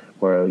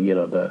where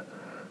the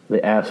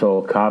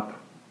asshole cop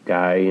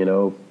guy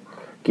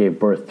gave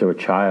birth to a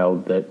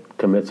child that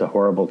commits a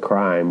horrible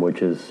crime,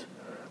 which is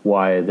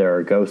why there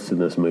are ghosts in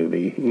this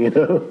movie. It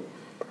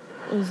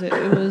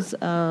was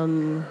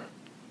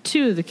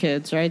two of the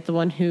kids, right? The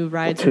one who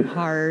rides him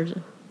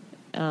hard,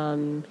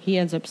 he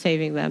ends up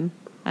saving them.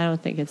 I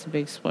don't think it's a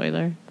big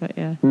spoiler, but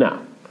yeah.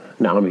 No,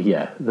 I mean,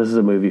 yeah, this is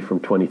a movie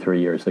from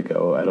 23 years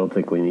ago. I don't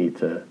think we need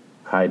to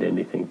hide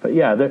anything. But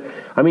yeah, they're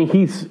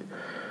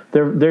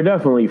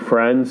definitely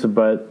friends,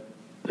 but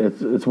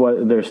it's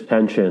what there's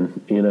tension,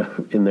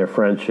 in their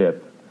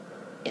friendship,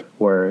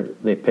 where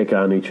they pick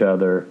on each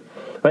other.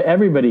 But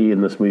everybody in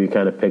this movie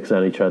kind of picks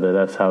on each other.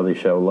 That's how they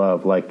show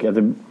love. Like at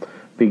the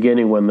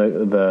beginning, when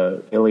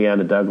the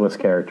Illeana Douglas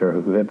character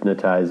who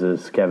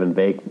hypnotizes Kevin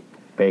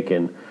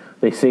Bacon,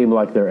 they seem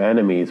like they're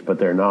enemies, but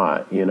they're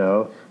not,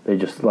 They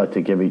just like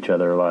to give each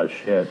other a lot of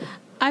shit.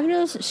 I've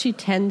noticed she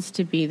tends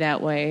to be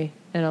that way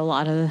in a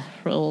lot of the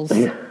roles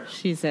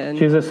she's in.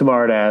 She's a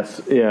smart ass,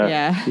 yeah.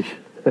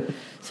 Yeah.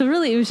 So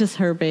really it was just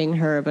her being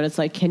her, but it's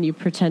can you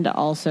pretend to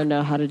also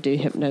know how to do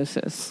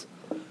hypnosis?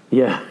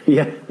 Yeah.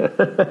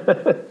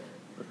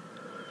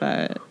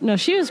 But no,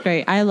 she was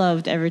great. I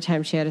loved every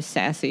time she had a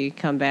sassy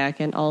comeback,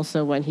 and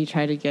also when he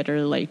tried to get her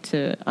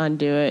to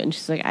undo it, and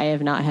she's like, "I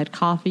have not had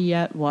coffee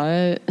yet."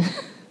 What?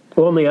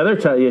 Well, and the other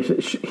time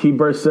he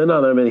bursts in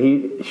on him,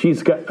 and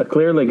she's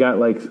clearly got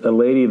a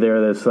lady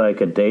there that's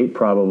a date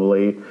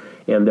probably,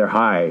 and they're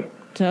high.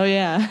 Oh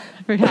yeah,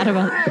 I forgot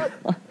about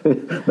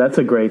that. That's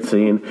a great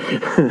scene.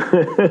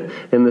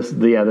 And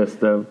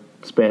the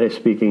Spanish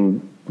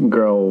speaking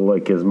girl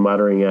is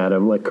muttering at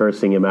him,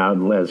 cursing him out,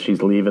 as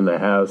she's leaving the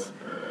house.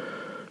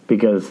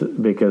 Because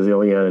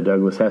Illeana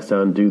Douglas has to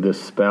undo this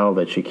spell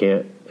that she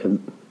can't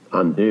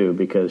undo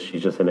because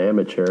she's just an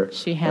amateur.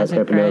 She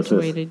hasn't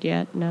graduated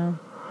yet, no.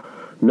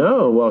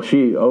 No, well,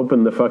 she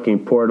opened the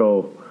fucking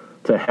portal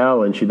to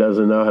hell and she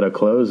doesn't know how to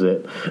close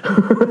it.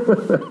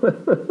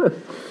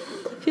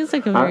 Feels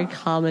like a very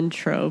common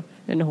trope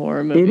in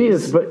horror movies. It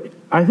is, but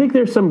I think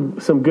there's some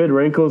good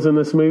wrinkles in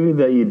this movie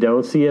that you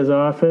don't see as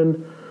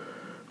often.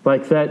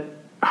 Like that.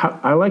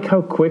 I like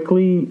how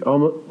quickly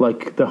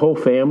almost the whole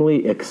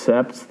family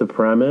accepts the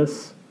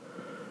premise.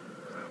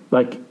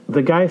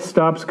 The guy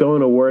stops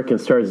going to work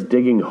and starts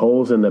digging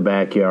holes in the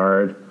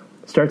backyard,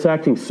 starts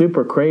acting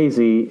super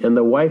crazy, and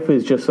the wife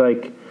is just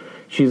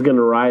she's going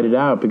to ride it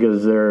out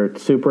because they're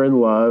super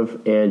in love,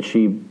 and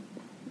she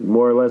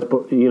more or less,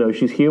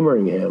 she's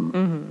humoring him.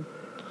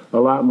 Mm-hmm. A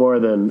lot more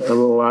than a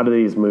lot of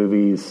these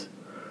movies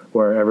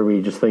where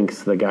everybody just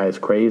thinks the guy's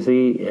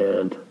crazy,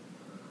 and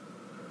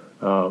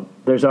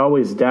there's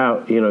always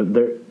doubt,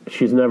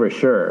 she's never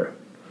sure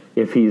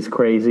if he's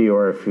crazy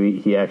or if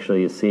he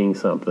actually is seeing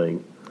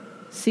something.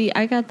 See,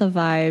 I got the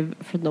vibe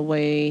from the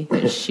way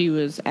that she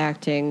was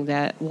acting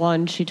that,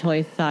 one, she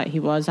totally thought he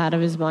was out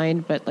of his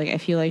mind, but, like, I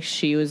feel like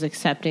she was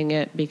accepting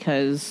it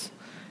because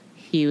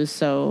he was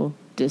so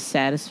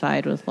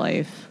dissatisfied with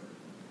life.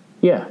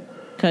 Yeah.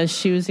 Because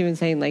she was even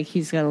saying, like,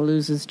 he's going to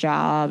lose his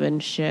job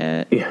and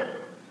shit. Yeah.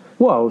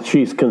 Well,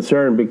 she's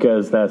concerned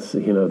because that's,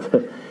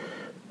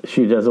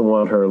 she doesn't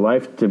want her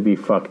life to be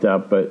fucked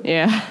up, but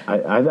Yeah.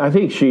 I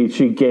think she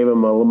gave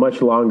him a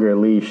much longer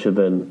leash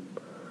than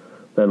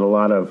a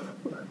lot of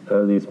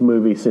these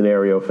movie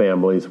scenario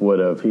families would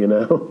have,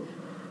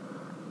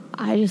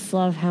 I just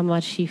love how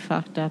much he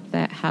fucked up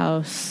that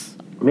house.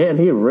 Man,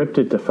 he ripped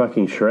it to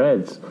fucking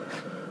shreds.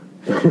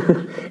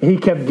 He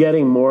kept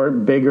getting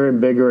bigger and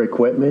bigger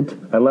equipment.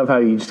 I love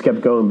how he just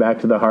kept going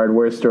back to the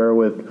hardware store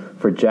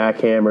for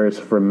jackhammers,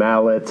 for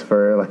mallets,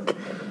 for like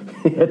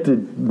he had to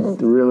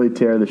really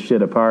tear the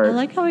shit apart. I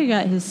like how he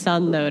got his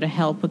son, though, to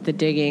help with the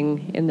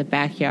digging in the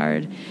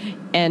backyard.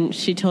 And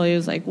she totally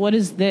was like, what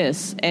is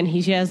this? And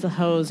he has the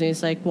hose, and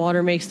he's like,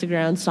 water makes the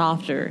ground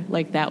softer.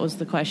 Like, that was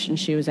the question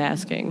she was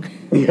asking.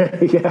 Yeah.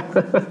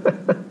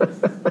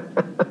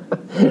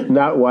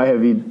 Not why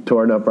have you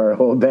torn up our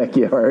whole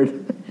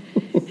backyard?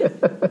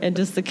 And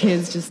just the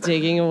kids just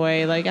digging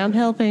away, like, I'm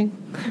helping.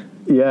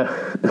 Yeah.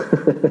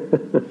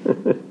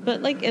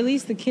 But, like, at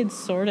least the kid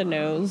sort of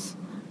knows.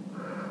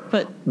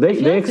 But They I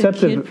feel like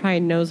accepted- the kid probably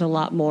knows a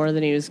lot more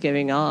than he was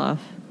giving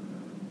off.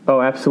 Oh,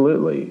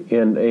 absolutely.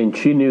 And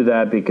she knew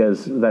that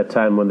because that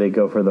time when they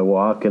go for the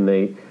walk and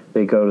they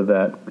go to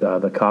that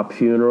the cop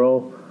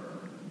funeral,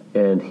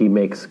 and he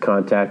makes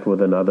contact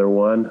with another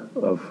one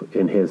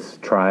in his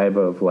tribe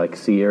of like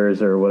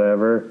seers or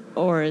whatever.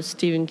 Or as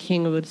Stephen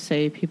King would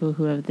say, people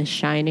who have the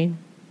shining.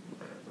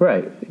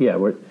 Right. Yeah.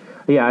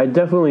 I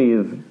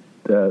definitely.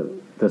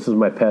 This is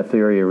my pet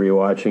theory.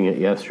 Rewatching it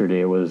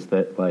yesterday was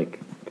that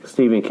like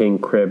Stephen King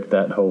cribbed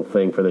that whole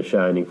thing for The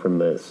Shining from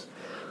this.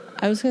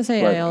 I was going to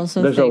say, Like, I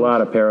also there's think a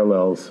lot of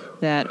parallels.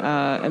 that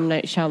M.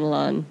 Night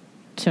Shyamalan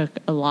took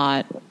a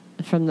lot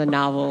from the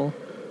novel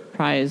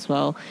probably as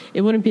well. It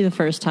wouldn't be the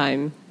first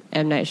time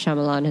M. Night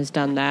Shyamalan has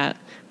done that.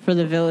 For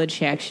The Village,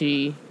 he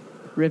actually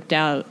ripped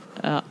off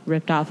a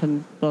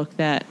book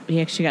that he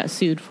actually got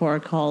sued for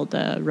called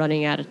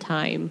Running Out of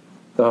Time.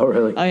 Oh,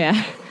 really? Oh,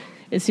 yeah.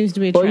 It seems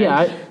to be a Well,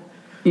 trend.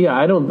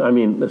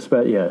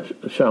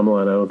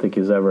 Shyamalan, I don't think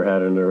he's ever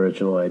had an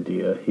original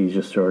idea. He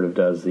just sort of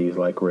does these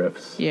like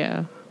riffs.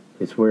 Yeah.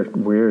 It's weird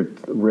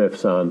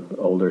riffs on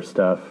older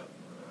stuff.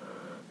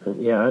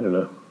 And, yeah, I don't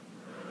know.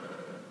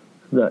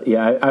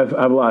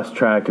 I've lost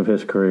track of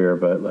his career,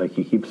 but like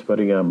he keeps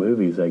putting out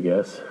movies, I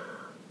guess.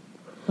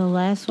 The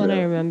last one Yeah.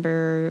 I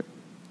remember,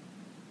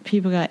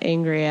 people got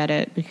angry at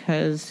it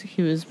because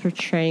he was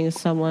portraying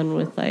someone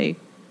with like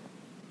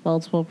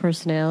multiple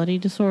personality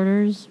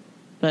disorders,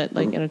 but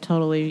like in a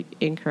totally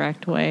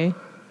incorrect way.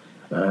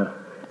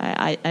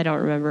 I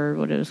don't remember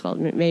what it was called.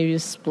 Maybe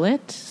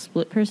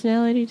split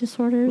personality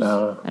disorders.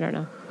 I don't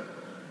know.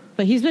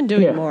 But he's been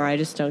doing more. I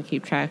just don't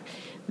keep track.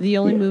 The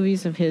only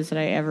movies of his that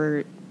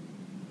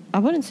I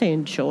wouldn't say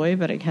enjoy,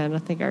 but I kind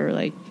of think are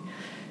like,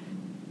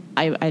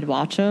 I'd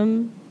watch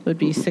them would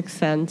be Sixth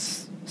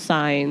Sense,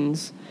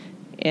 Signs,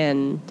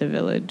 and The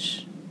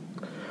Village.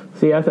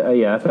 See, I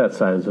thought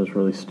Signs was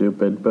really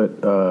stupid,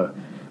 but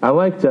I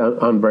liked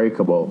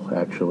Unbreakable,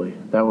 actually.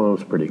 That one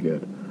was pretty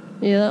good.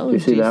 Yeah, that was You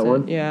see that decent.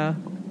 one? Yeah.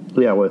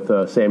 Yeah, with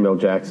Samuel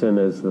Jackson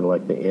as the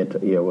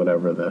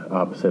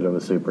opposite of a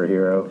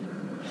superhero.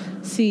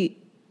 See,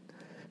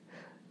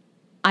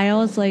 I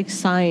always like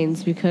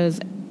Signs because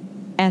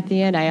at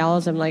the end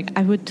I'm like,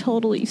 I would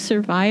totally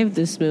survive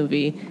this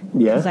movie.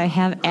 Yeah. Because I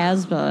have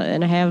asthma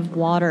and I have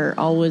water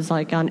always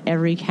like on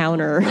every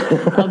counter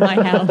of my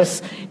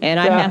house. And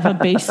I have a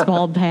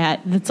baseball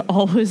bat that's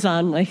always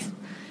on like,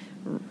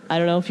 I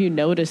don't know if you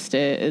noticed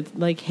it. It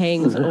like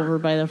hangs over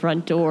by the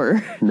front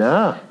door.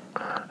 No.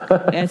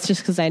 It's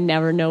just because I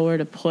never know where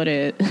to put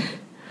it.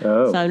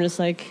 Oh. So I'm just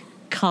like,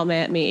 come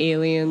at me,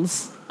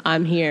 aliens.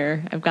 I'm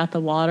here. I've got the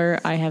water.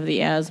 I have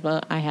the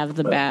asthma. I have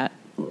the bat.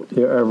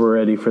 You're ever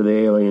ready for the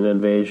alien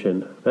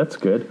invasion. That's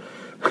good.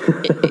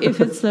 If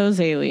it's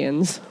those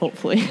aliens,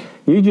 hopefully.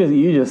 You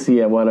just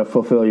want to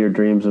fulfill your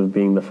dreams of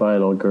being the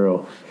final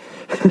girl.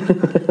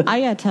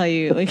 I gotta tell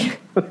you, like,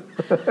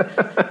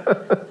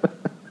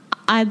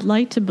 I'd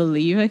like to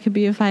believe I could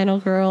be a final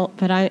girl,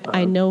 but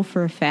I know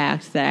for a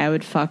fact that I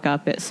would fuck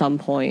up at some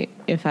point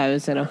if I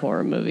was in a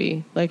horror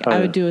movie. Like,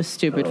 I would do a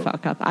stupid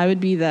fuck up. I would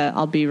be the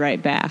I'll be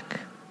right back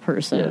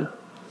person. Yeah.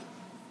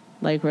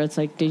 Like, where it's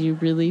like, did you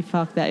really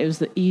fuck that? It was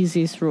the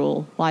easiest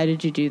rule. Why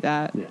did you do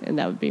that? Yeah. And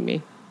that would be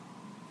me.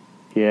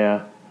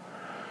 Yeah.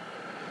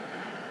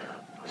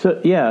 So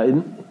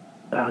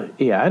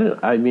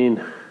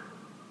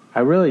I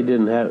really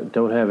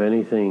don't have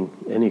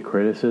any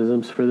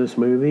criticisms for this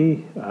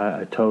movie.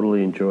 I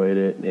totally enjoyed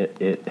it.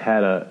 It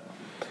had a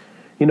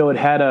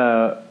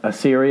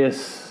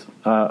serious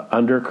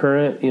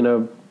undercurrent.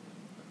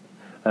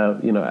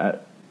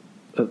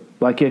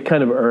 Like it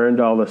kind of earned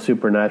all the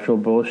supernatural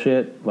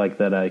bullshit like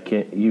that I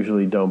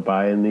usually don't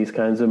buy in these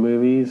kinds of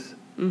movies.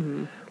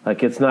 Mm-hmm.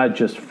 Like it's not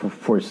just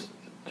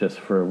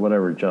for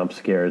whatever jump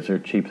scares or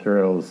cheap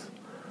thrills.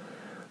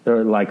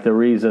 They're like the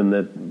reason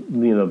that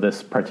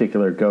this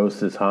particular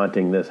ghost is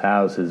haunting this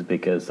house is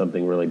because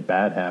something really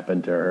bad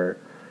happened to her,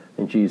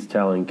 and she's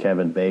telling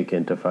Kevin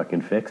Bacon to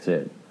fucking fix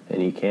it,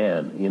 and he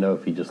can,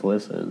 if he just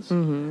listens.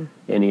 Mm-hmm.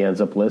 And he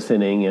ends up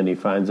listening, and he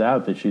finds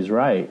out that she's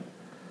right,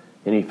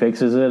 and he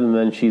fixes it, and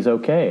then she's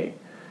okay.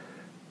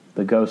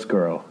 The ghost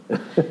girl,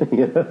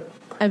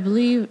 I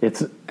believe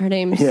her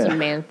name's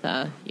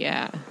Samantha.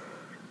 Yeah.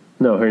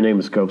 No, her name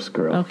is Ghost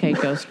Girl. Okay,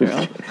 Ghost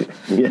Girl.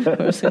 Yeah.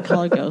 I was going to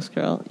call her Ghost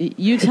Girl.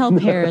 You tell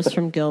Paris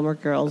from Gilmore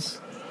Girls.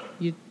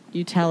 You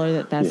tell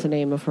her that's the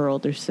name of her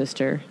older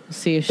sister.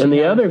 See if she and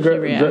the other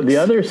reacts. the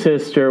other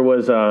sister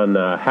was on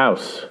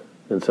House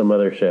and some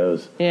other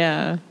shows.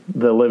 Yeah.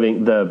 The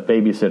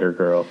babysitter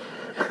girl.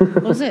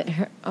 Was it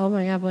her? Oh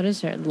my God, what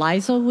is her?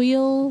 Liza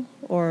Wheel?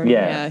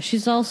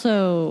 She's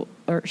also,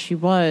 or she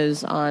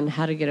was on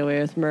How to Get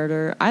Away with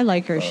Murder. I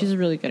like her. She's a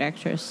really good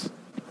actress.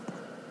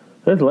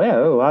 There's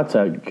lots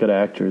of good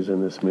actors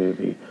in this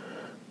movie.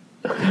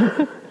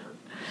 If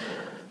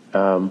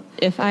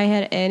I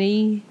had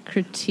any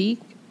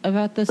critique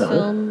about this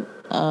film,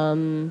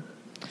 I'm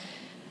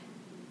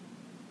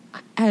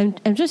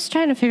just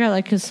trying to figure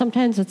out, because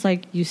sometimes it's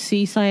like you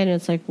see something and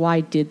it's like, why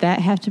did that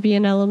have to be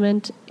an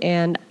element?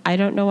 And I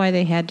don't know why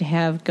they had to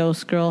have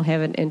Ghost Girl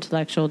have an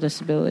intellectual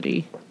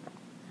disability.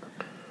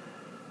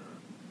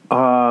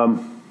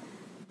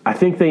 I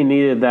think they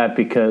needed that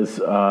because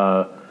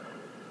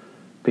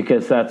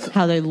that's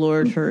how they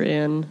lured her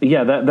in.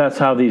 Yeah, that's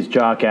how these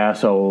jock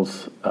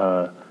assholes,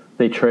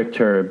 they tricked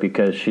her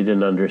because she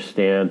didn't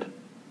understand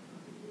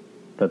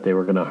that they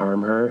were going to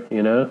harm her,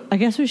 I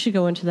guess we should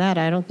go into that.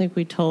 I don't think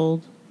we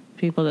told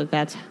people that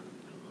that's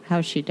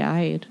how she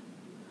died.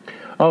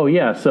 Oh,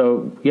 yeah.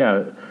 So,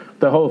 yeah,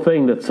 the whole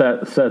thing that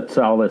sets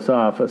all this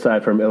off,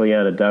 aside from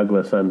Illeana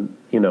Douglas on,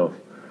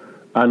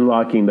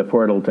 unlocking the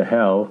portal to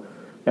hell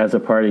as a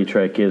party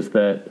trick, is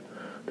that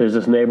there's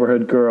this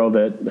neighborhood girl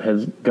that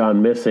has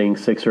gone missing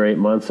 6 or 8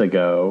 months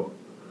ago,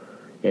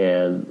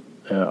 and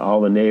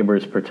all the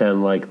neighbors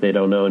pretend like they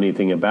don't know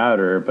anything about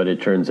her, but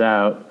it turns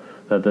out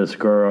that this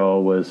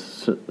girl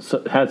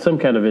had some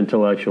kind of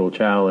intellectual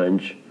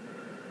challenge,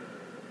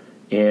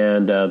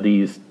 and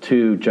these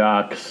two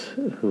jocks,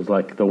 who's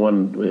like the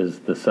one is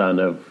the son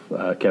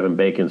of Kevin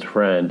Bacon's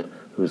friend,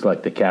 who's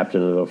like the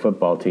captain of the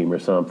football team or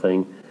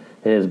something,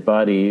 and his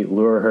buddy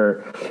lure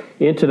her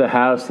into the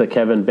house that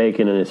Kevin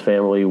Bacon and his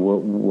family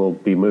will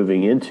be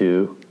moving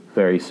into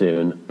very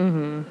soon,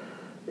 mm-hmm.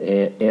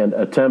 and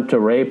attempt to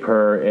rape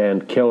her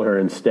and kill her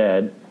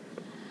instead.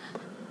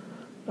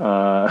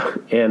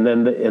 And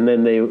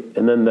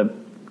then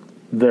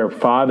their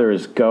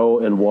fathers go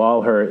and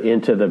wall her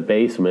into the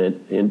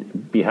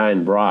basement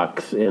behind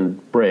rocks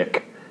and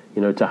brick,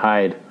 to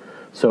hide,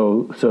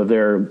 so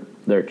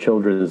their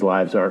children's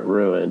lives aren't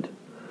ruined.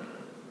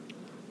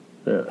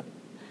 Yeah.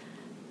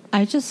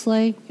 I just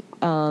like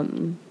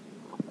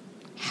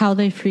how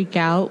they freak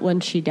out when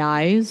she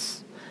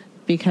dies,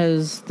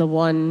 because the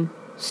one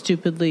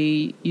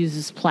stupidly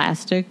uses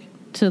plastic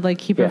to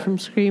keep her from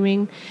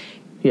screaming.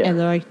 Yeah. And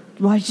they're like,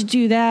 why'd you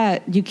do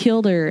that? You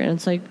killed her. And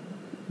it's like,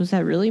 was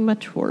that really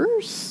much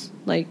worse?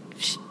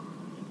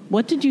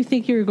 What did you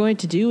think you were going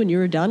to do when you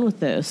were done with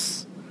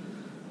this?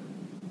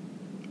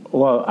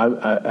 Well,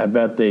 I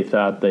bet they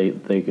thought they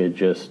could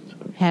just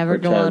have her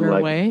go on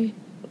her way.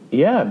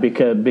 Yeah,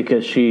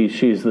 because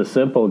she's the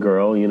simple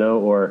girl,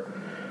 or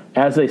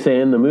as they say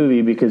in the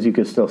movie, because you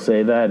could still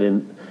say that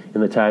in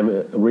the time,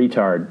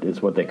 retard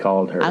is what they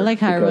called her. I like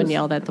how everyone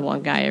yelled at the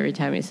one guy every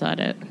time he said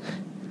it.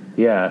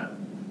 Yeah.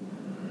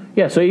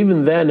 Yeah, so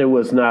even then it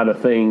was not a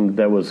thing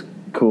that was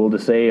cool to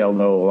say,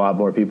 although a lot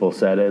more people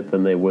said it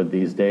than they would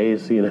these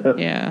days,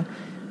 Yeah.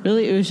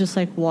 Really, it was just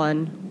like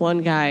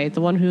one guy,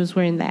 the one who was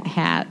wearing that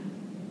hat.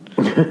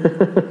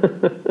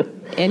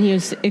 And he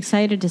was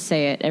excited to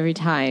say it every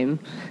time.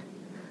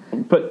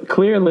 But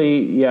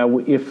clearly, yeah,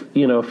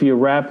 if you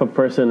wrap a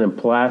person in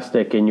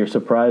plastic and you're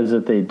surprised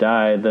that they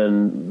die,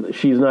 then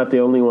she's not the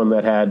only one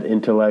that had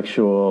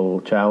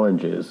intellectual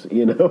challenges,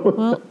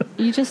 Well,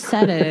 you just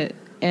said it,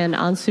 and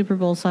on Super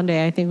Bowl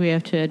Sunday, I think we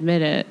have to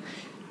admit it.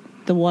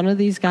 The one of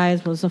these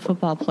guys was a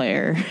football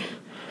player.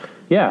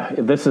 Yeah,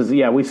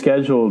 we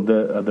scheduled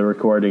the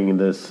recording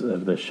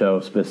of the show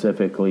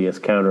specifically as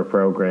counter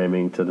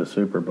programming to the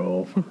Super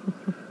Bowl.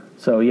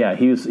 So yeah,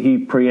 he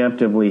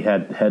preemptively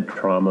had head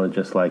trauma,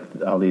 just like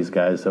all these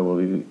guys that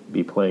will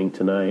be playing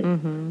tonight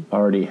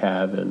already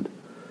have, and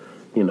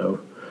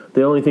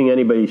the only thing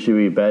anybody should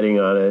be betting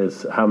on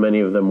is how many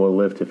of them will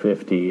live to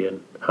 50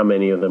 and how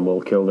many of them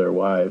will kill their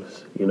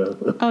wives.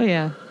 Oh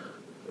yeah.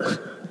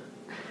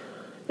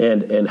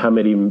 And how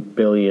many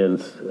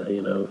billions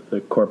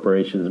the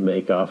corporations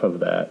make off of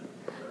that.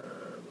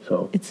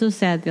 So it's so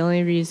sad. The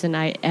only reason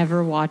I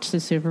ever watch the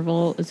Super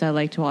Bowl is I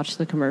like to watch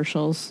the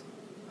commercials.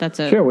 That's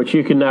it. Sure, which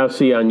you can now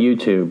see on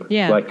YouTube.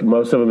 Yeah. Like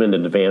most of them in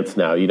advance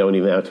now. You don't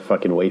even have to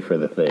fucking wait for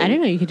the thing. I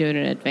didn't know you could do it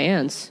in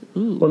advance.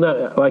 Ooh. Well,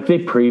 not like they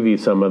preview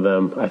some of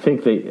them. I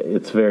think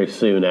it's very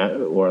soon,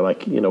 or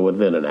like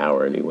within an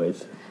hour,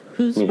 anyways.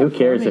 Who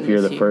cares if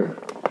you're the first?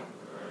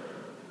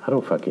 I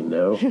don't fucking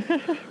know.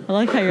 I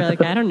like how you're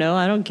like, I don't know.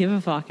 I don't give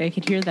a fuck. I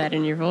could hear that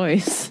in your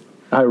voice.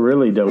 I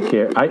really don't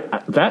care.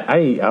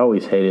 I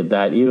always hated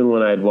that. Even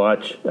when I'd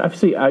watch,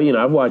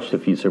 I've watched a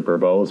few Super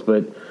Bowls,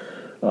 but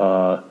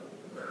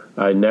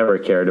I never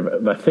cared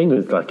about. My thing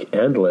was like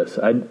endless.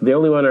 The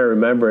only one I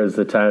remember is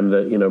the time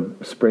that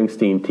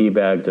Springsteen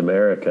teabagged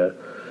America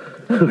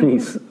when he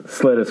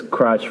slid his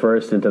crotch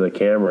first into the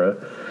camera.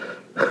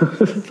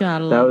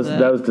 Gotta love that.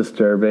 That was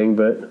disturbing,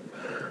 but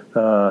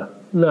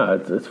no,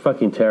 it's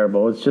fucking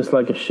terrible. It's just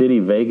like a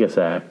shitty Vegas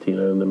act,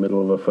 in the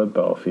middle of a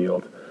football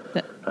field.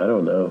 I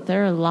don't know.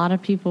 There are a lot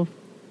of people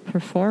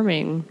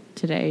performing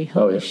today.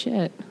 Holy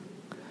shit.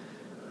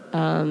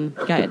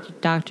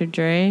 Got Dr.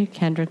 Dre,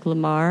 Kendrick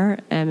Lamar,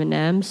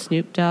 Eminem,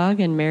 Snoop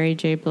Dogg, and Mary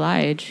J.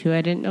 Blige, who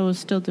I didn't know was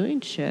still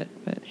doing shit,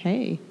 but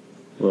hey.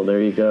 Well,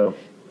 there you go.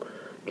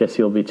 Guess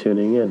you'll be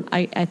tuning in.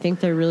 I think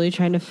they're really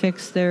trying to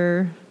fix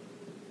their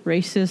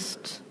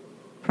racist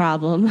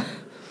problem.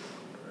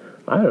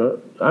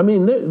 I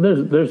mean,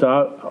 there's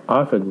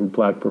often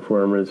black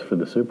performers for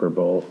the Super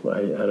Bowl.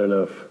 I don't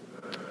know if...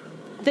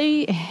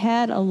 They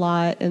had a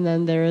lot, and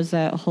then there was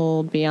that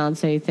whole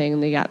Beyonce thing,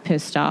 and they got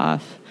pissed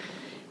off.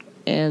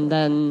 And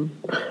then...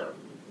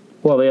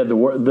 Well, they had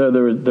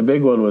the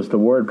big one was the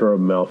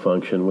wardrobe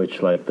malfunction,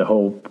 which, like, the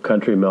whole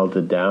country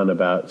melted down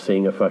about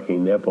seeing a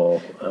fucking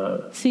nipple.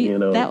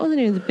 That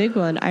wasn't even the big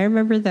one. I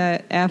remember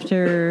that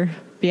after...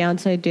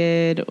 Beyonce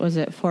did, was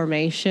it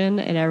Formation?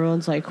 And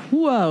everyone's like,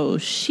 whoa,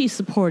 she's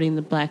supporting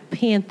the Black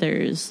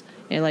Panthers.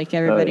 And like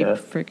everybody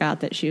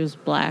forgot that she was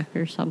black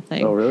or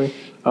something. Oh, really?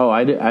 Oh,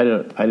 I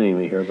didn't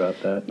even hear about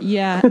that.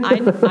 Yeah,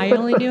 I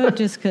only knew it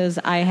just because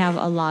I have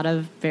a lot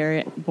of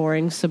very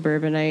boring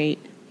suburbanite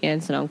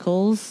aunts and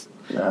uncles.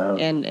 Oh.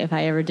 And if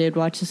I ever did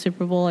watch the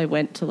Super Bowl, I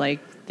went to like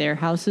their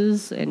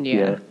houses and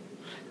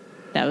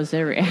that was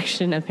their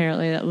reaction.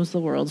 Apparently that was the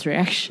world's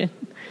reaction.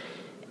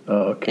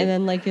 Oh, okay. And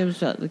then, like, it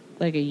was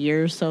like a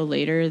year or so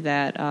later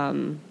that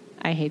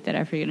I hate that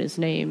I forget his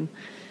name,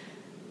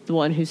 the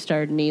one who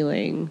started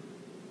kneeling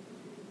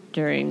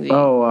during the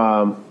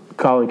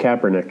Colin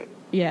Kaepernick.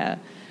 Yeah,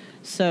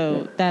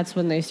 so that's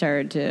when they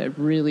started to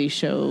really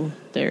show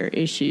their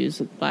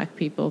issues with black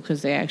people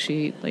because they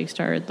actually like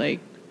started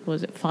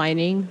was it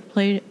fining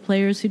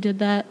players who did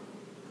that?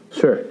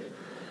 Sure.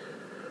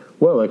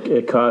 Well,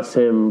 it cost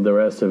him the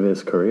rest of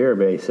his career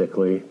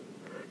basically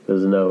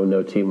because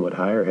no team would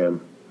hire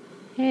him.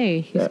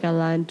 Hey, he's got a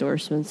lot of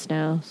endorsements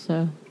now,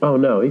 so. Oh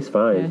no, he's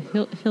fine.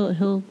 Yeah,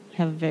 he'll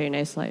have a very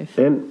nice life.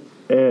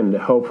 And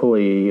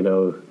hopefully,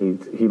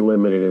 he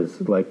limited his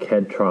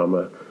head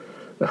trauma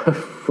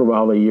from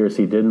all the years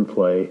he didn't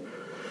play.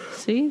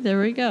 See,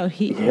 there we go.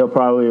 He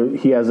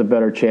has a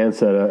better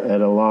chance at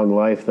a long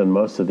life than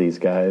most of these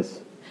guys.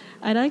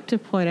 I'd like to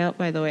point out,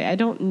 by the way, I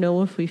don't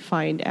know if we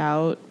find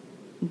out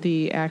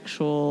the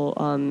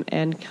actual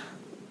end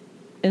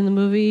in the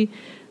movie.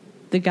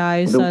 The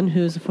guy's son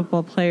who's a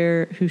football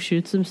player who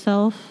shoots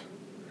himself.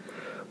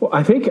 Well,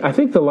 I think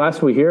the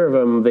last we hear of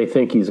him, they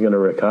think he's going to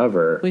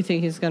recover. We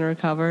think he's going to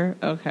recover?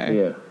 Okay.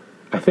 Yeah,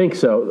 I think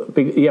so.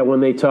 Yeah,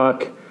 when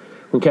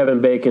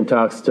Kevin Bacon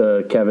talks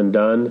to Kevin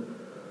Dunn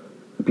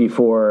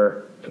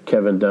before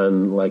Kevin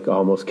Dunn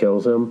almost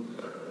kills him,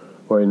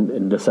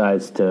 and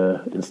decides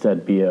to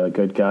instead be a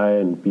good guy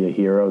and be a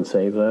hero and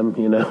save them,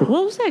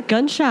 What was that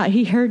gunshot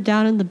he heard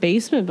down in the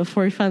basement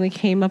before he finally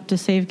came up to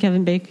save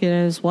Kevin Bacon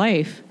and his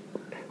wife?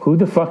 Who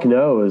the fuck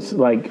knows?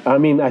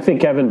 I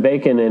think Kevin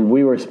Bacon, and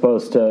we were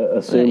supposed to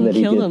assume that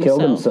he did kill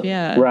himself.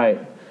 Yeah. Right.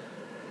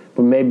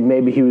 But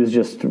maybe he was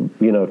just,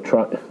 didn't know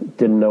what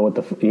didn't know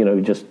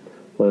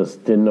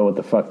what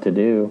the fuck to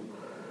do.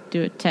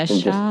 Do a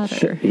test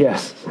shot? Or?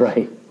 Yes,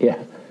 right, yeah.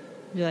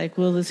 Be like,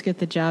 will this get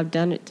the job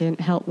done? It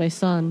didn't help my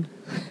son.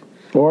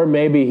 Or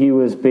maybe he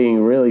was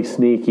being really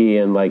sneaky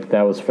and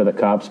that was for the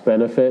cops'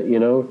 benefit,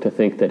 to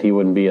think that he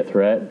wouldn't be a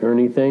threat or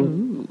anything.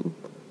 Ooh.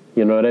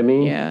 You know what I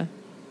mean? Yeah.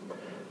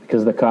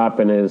 Because the cop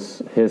and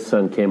his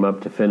son came up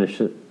to finish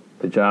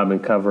the job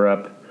and cover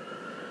up,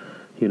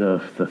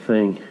 the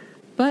thing.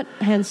 But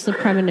hence the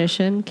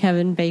premonition,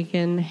 Kevin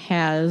Bacon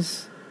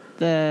has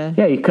the...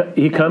 Yeah,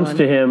 he comes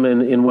to him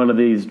in one of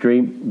these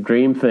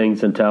dream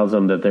things and tells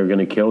him that they're going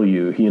to kill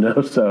you,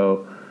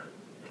 so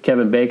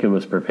Kevin Bacon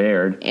was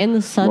prepared. And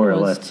the son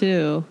was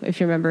too,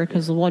 if you remember,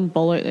 because the one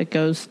bullet that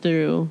goes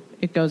through,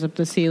 it goes up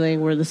the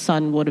ceiling where the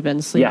son would have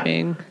been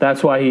sleeping. Yeah,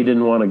 that's why he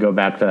didn't want to go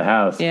back to the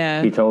house.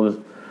 Yeah. He told us...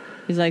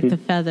 He's like, the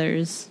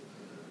feathers.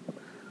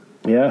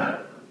 Yeah.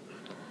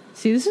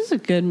 See, this is a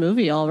good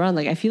movie all around.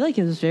 I feel like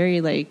it was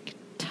very,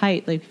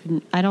 tight.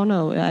 I don't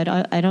know.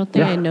 I don't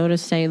think I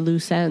noticed any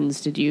loose ends.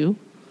 Did you?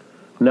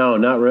 No,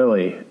 not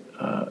really.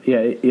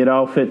 It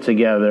all fit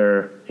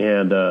together.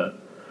 And,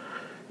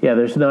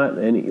 there's not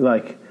any,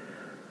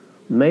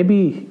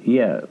 Maybe,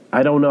 yeah.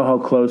 I don't know how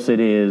close it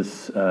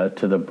is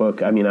to the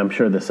book. I mean, I'm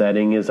sure the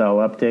setting is all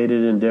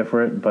updated and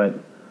different, but,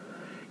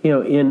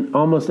 in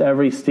almost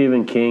every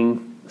Stephen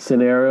King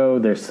scenario,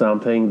 there's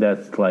something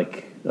that's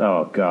like,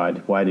 oh,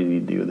 God, why did he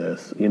do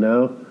this, And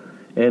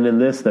in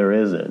this, there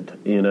isn't,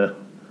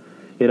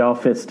 It all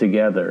fits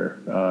together.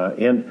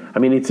 And, I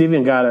mean, it's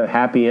even got a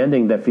happy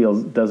ending that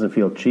doesn't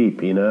feel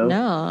cheap,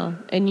 No.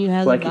 And you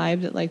have Like- the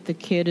vibe that, like, the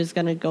kid is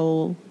going to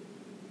go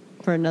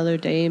for another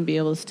day and be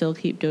able to still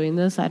keep doing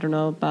this. I don't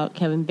know about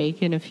Kevin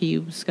Bacon, if he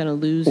was going to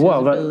lose his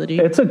ability.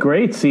 It's a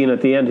great scene at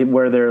the end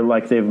where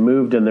they've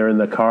moved and they're in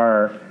the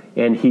car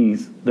and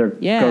they're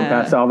going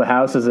past all the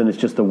houses and it's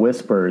just the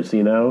whispers,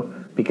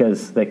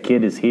 because the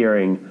kid is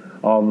hearing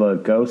all the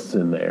ghosts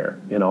in there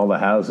in all the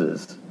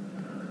houses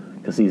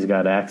because he's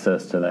got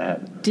access to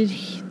that.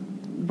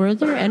 Were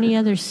there any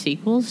other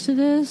sequels to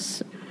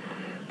this?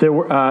 There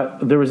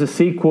was a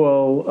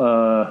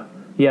sequel.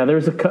 There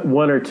was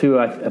one or two.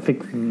 I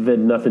think that had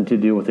nothing to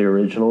do with the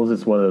originals.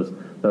 It's one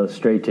of those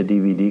straight to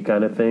DVD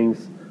kind of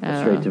things,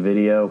 straight to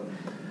video.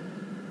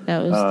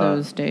 That was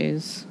those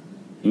days.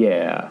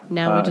 Yeah.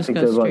 Now we just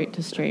go straight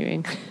to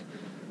streaming.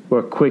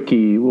 Or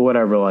quickie,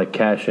 whatever, like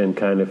cash-in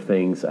kind of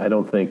things. I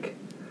don't think,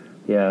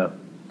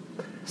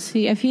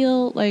 See, I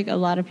feel like a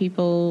lot of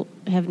people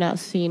have not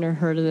seen or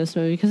heard of this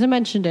movie because I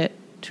mentioned it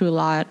to a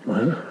lot.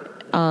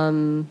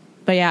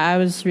 But yeah, I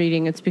was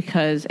reading it's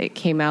because it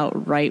came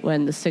out right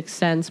when The Sixth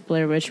Sense,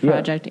 Blair Witch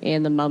Project,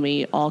 and The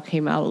Mummy all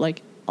came out,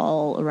 like,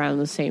 all around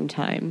the same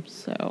time.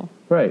 So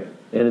right,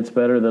 and it's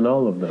better than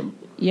all of them.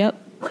 Yep,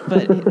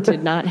 but it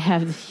did not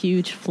have the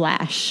huge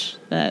flash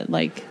that,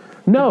 like,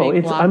 no,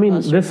 the big I mean,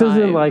 this blockbuster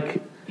isn't vibe.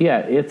 like,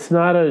 it's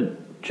not a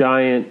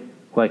giant,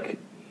 like,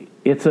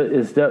 it's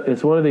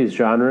one of these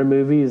genre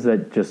movies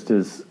that just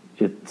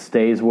it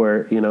stays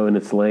where, in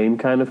its lane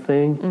kind of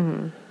thing.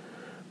 Mm-hmm.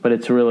 But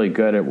it's really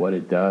good at what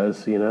it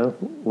does,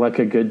 like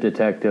a good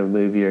detective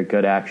movie or a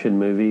good action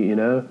movie,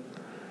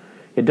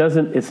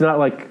 it's not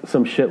like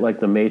some shit like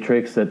The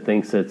Matrix that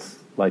thinks it's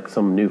like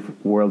some new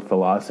world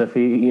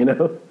philosophy,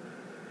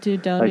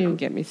 Dude, don't even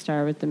get me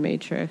started with The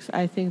Matrix.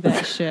 I think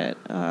that shit,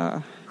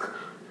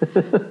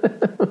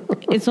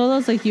 it's one of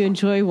those, like, you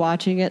enjoy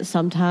watching it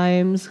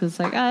sometimes because,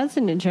 like, that's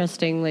an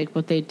interesting, like,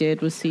 what they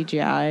did with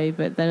CGI,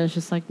 but then it's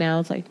just like, now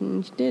it's like,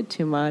 you did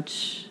too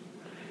much.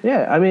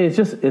 Yeah, I mean,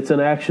 it's an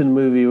action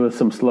movie with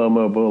some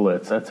slow-mo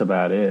bullets. That's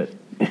about it.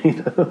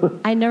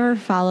 I never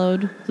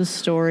followed the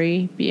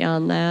story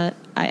beyond that.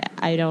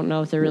 I don't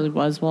know if there really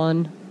was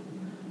one.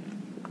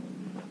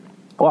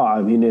 Well,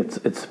 I mean,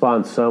 it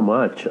spawned so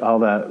much, all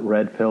that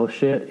red pill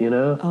shit,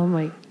 Oh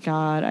my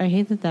God, I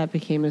hate that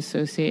became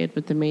associated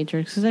with The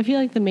Matrix because I feel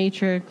like The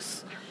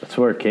Matrix... That's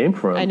where it came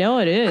from. I know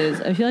it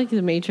is. I feel like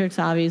The Matrix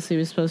obviously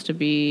was supposed to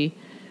be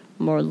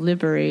more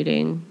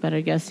liberating, but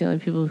I guess the only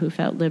people who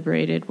felt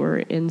liberated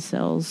were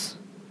incels.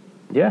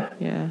 Yeah.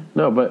 Yeah.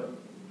 No, but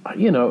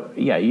you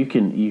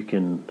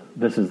can.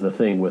 This is the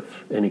thing with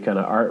any kind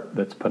of art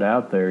that's put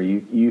out there.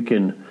 You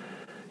can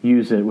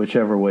use it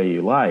whichever way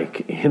you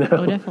like.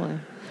 Oh, definitely.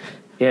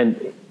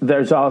 And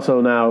there's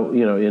also now,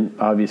 in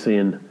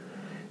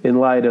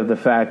light of the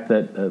fact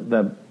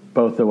that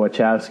both the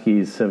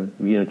Wachowskis have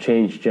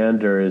changed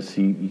gender, is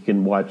you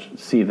can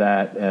see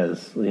that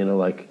as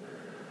like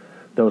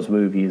those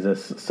movies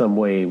as some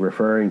way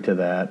referring to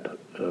that,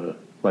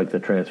 like the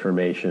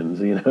transformations,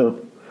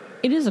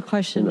 It is a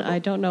question. I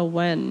don't know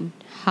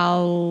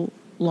how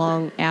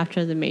long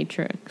after The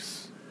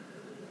Matrix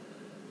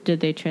did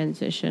they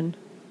transition?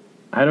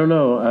 I don't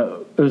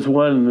know. It was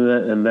one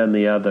and then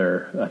the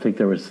other. I think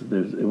it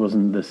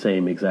wasn't the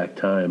same exact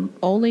time.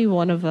 Only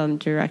one of them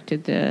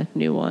directed the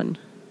new one.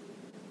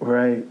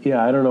 Right.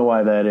 Yeah, I don't know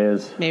why that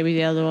is. Maybe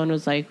the other one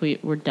was like,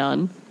 we're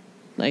done.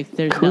 Like,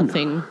 there's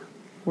nothing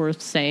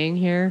worth saying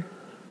here.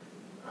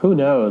 Who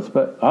knows?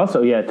 But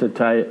also, to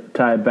tie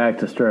it back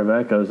to Stir of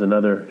Echoes,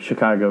 another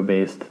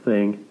Chicago-based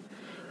thing,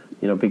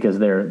 because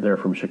they're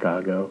from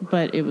Chicago.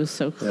 But it was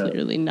so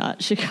clearly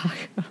not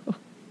Chicago.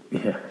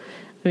 Yeah.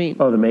 I mean,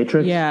 The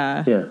Matrix?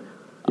 Yeah. Yeah.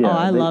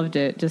 I loved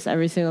it. Just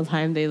every single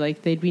time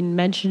they'd be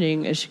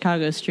mentioning a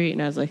Chicago street,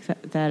 and I was like,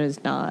 that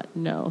is not,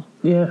 no.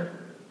 Yeah.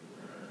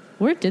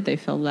 Where did they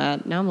film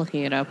that? Now I'm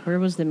looking it up. Where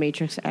was The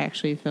Matrix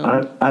actually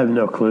filmed? I have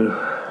no clue.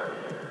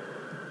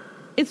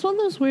 It's one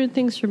of those weird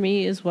things for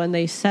me is when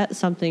they set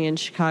something in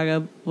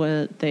Chicago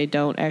when they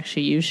don't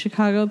actually use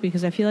Chicago,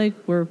 because I feel like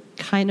we're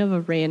kind of a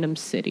random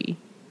city.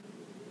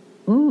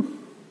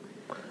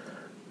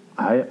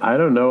 I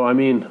don't know. I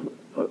mean,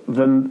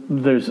 then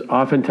there's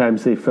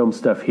oftentimes they film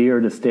stuff here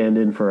to stand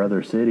in for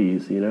other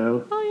cities,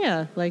 Oh,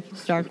 yeah, like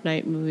Dark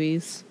Knight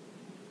movies.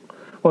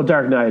 Well,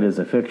 Dark Knight is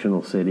a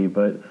fictional city,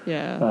 but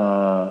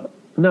Yeah.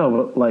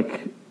 no,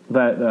 like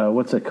that.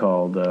 What's it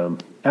called?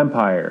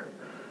 Empire.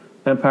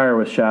 Empire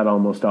was shot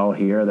almost all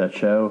here. That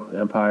show,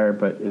 Empire,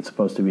 but it's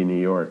supposed to be New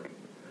York.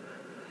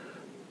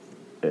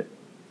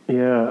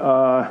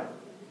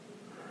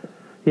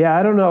 Yeah,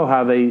 I don't know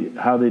how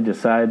they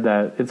decide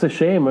that. It's a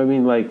shame. I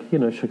mean,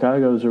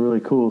 Chicago is a really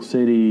cool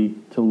city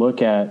to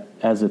look at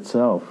as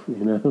itself,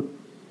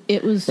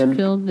 It was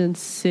filmed in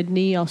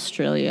Sydney,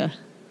 Australia.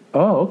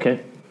 Oh,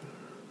 okay.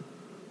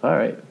 All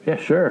right. Yeah,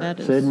 sure.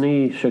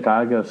 Sydney,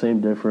 Chicago,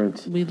 same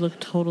difference. We look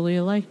totally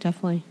alike,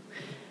 definitely.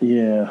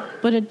 Yeah.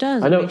 But it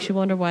does. It makes you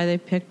wonder why they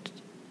picked...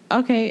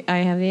 Okay, I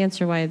have the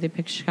answer why they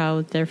picked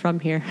Chicago. They're from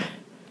here.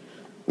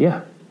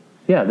 Yeah.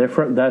 Yeah, they're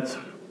from... That's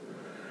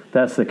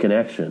the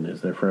connection,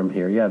 is they're from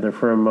here. Yeah, they're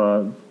from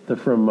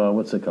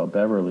what's it called?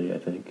 Beverly, I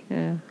think.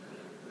 Yeah.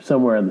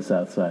 Somewhere on the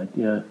south side,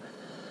 yeah.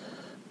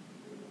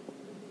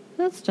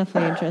 That's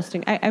definitely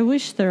interesting. I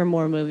wish there were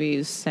more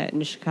movies set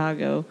in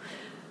Chicago.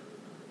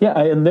 Yeah,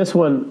 and this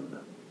one,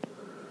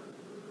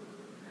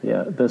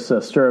 this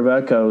Stir of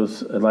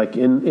Echoes, like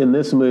in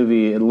this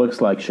movie, it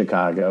looks like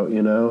Chicago,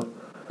 you know?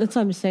 That's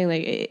what I'm saying.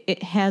 Like,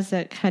 it has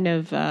that kind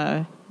of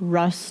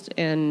rust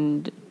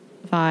and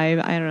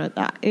vibe. I don't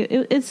know.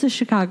 It's the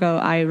Chicago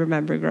I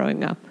remember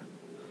growing up.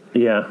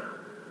 Yeah.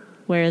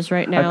 Whereas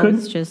right now,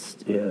 it's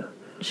just... Yeah.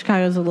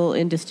 Chicago's a little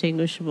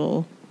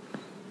indistinguishable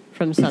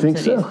from some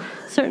cities. So?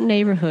 Certain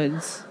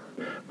neighborhoods.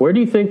 Where do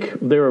you think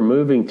they were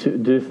moving to?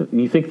 Do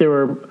you think they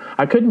were...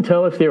 I couldn't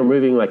tell if they were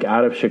moving like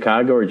out of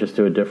Chicago or just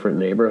to a different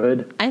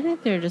neighborhood. I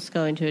think they're just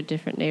going to a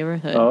different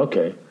neighborhood. Oh,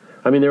 okay.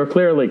 I mean, they were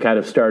clearly kind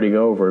of starting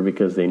over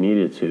because they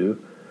needed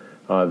to,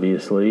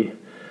 obviously.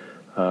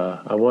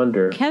 I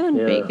wonder. Kevin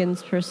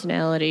Bacon's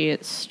personality,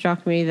 it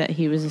struck me that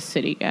he was a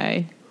city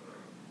guy.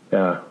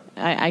 Yeah.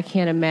 I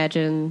can't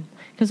imagine...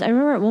 Because I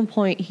remember at one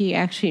point he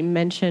actually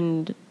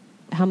mentioned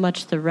how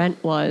much the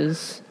rent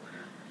was.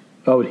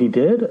 Oh, he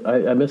did?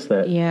 I missed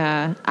that.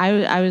 Yeah.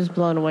 I was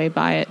blown away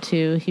by it,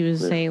 too. He was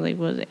saying, like,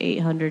 was it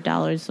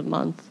 $800 a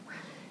month?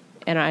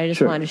 And I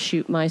just wanted to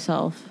shoot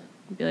myself.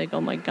 Be like,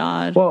 oh, my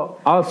God.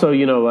 Well, also,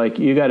 you know, like,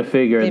 you got to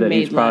figure that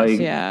he's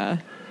probably... Yeah.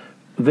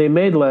 They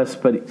made less,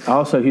 but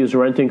also he was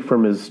renting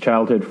from his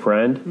childhood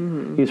friend.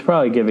 Mm-hmm. He's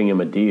probably giving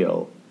him a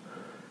deal.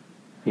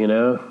 You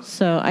know?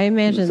 So I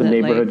imagine that,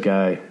 neighborhood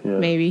guy. Yeah.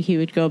 Maybe he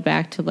would go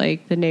back to,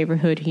 like, the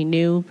neighborhood he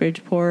knew,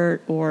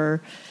 Bridgeport,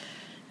 or...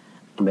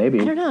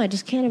 Maybe. I don't know. I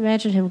just can't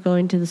imagine him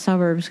going to the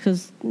suburbs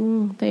because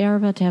they are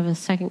about to have a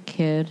second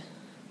kid.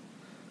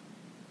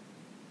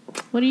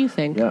 What do you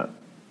think? Yeah.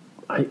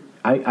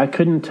 I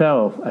couldn't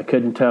tell. I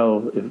couldn't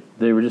tell if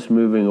they were just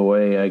moving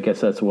away. I guess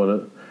that's one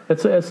of...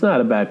 It's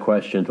not a bad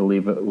question to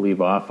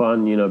leave off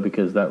on, you know,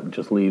 because that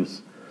just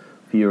leaves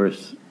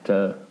viewers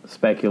to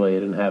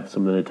speculate and have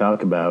something to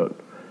talk about.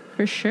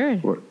 For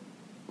sure.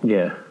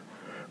 Yeah.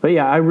 But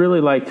yeah, I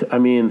really liked, I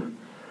mean,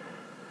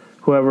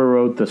 whoever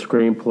wrote the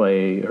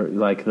screenplay, or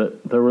like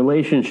the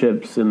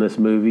relationships in this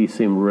movie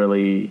seem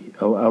really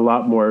a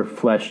lot more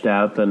fleshed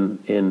out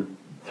than in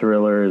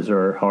thrillers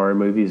or horror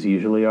movies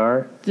usually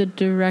are. The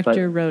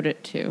director wrote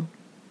it too.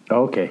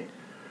 Okay.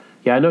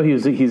 Yeah, I know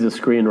he's a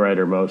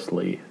screenwriter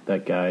mostly,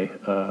 that guy.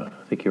 I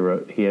think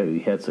he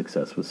had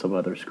success with some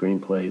other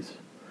screenplays.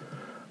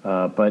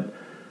 But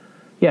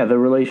yeah, the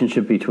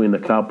relationship between the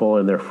couple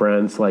and their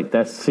friends, like,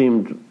 that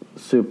seemed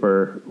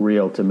super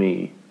real to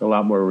me. A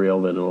lot more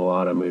real than in a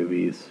lot of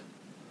movies.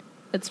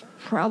 It's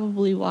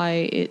probably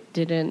why it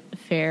didn't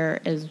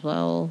fare as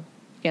well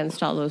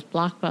against all those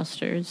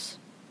blockbusters.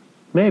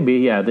 Maybe,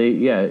 yeah.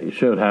 It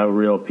showed how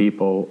real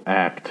people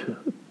act.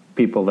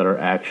 People that are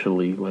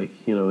actually, like,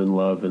 you know, in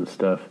love and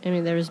stuff. I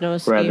mean, there was no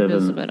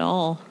escapism at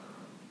all.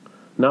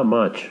 Not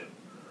much.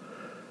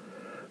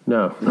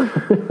 No.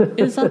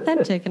 It was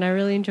authentic, and I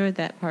really enjoyed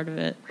that part of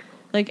it.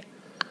 Like,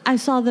 I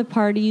saw the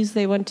parties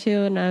they went to,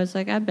 and I was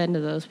like, I've been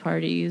to those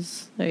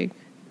parties. Like,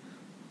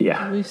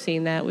 yeah, we've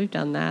seen that. We've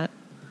done that.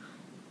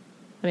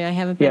 I mean, I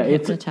haven't been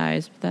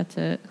hypnotized, but that's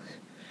it.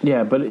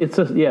 Yeah, but it's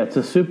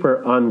a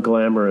super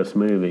unglamorous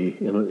movie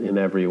in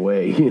every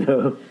way, you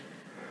know?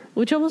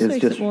 Which almost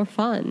makes it more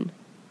fun.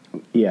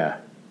 Yeah.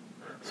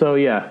 So,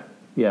 yeah,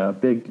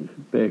 big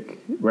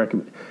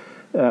recommend.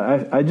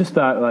 I just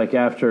thought, like,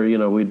 after, you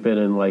know, we'd been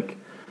in, like,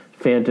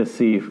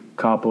 fantasy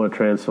Coppola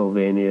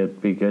Transylvania,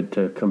 it'd be good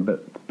to come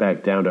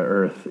back down to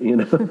earth, you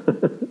know?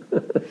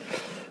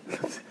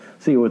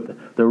 See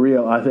what the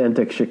real,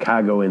 authentic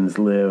Chicagoans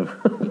live.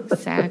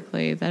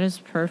 Exactly. That is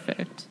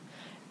perfect.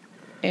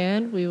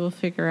 And we will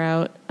figure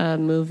out a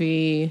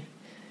movie...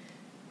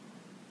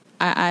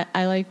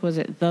 I like, was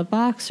it The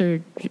Box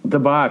or... The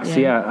Box,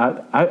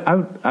 yeah.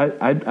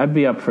 I'd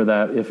be up for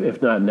that,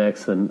 if not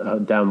next, then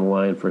down the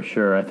line for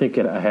sure. I think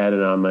I had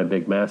it on my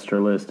big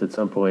master list at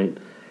some point.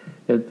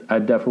 I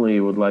definitely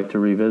would like to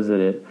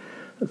revisit it.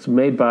 It's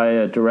made by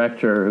a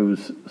director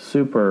who's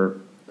super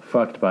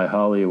fucked by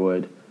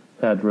Hollywood,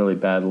 had really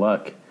bad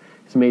luck.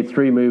 He's made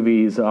 3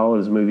 movies. All of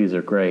his movies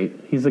are great.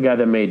 He's the guy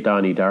that made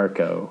Donnie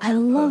Darko. I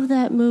love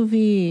that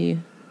movie.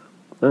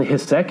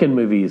 His second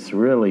movie is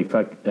really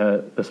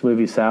this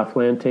movie,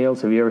 Southland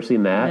Tales. Have you ever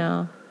seen that?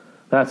 No.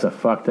 That's a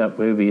fucked up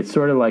movie. It's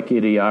sort of like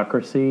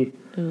Idiocracy.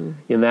 Ooh.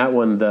 In that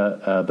one,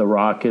 the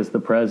Rock is the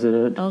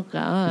president. Oh,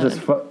 God.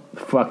 Just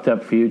fucked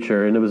up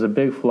future. And it was a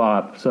big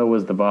flop. So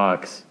was The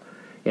Box.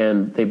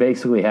 And they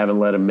basically haven't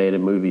let him make a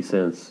movie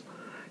since.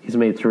 He's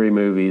made 3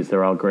 movies.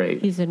 They're all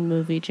great. He's in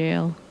movie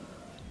jail.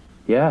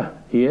 Yeah,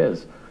 he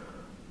is.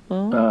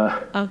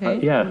 Well,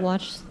 okay. yeah.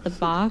 Watch the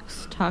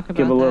box. Talk about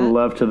Give a little that.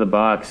 love to the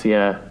box,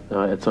 yeah.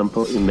 At some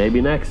point, maybe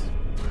next.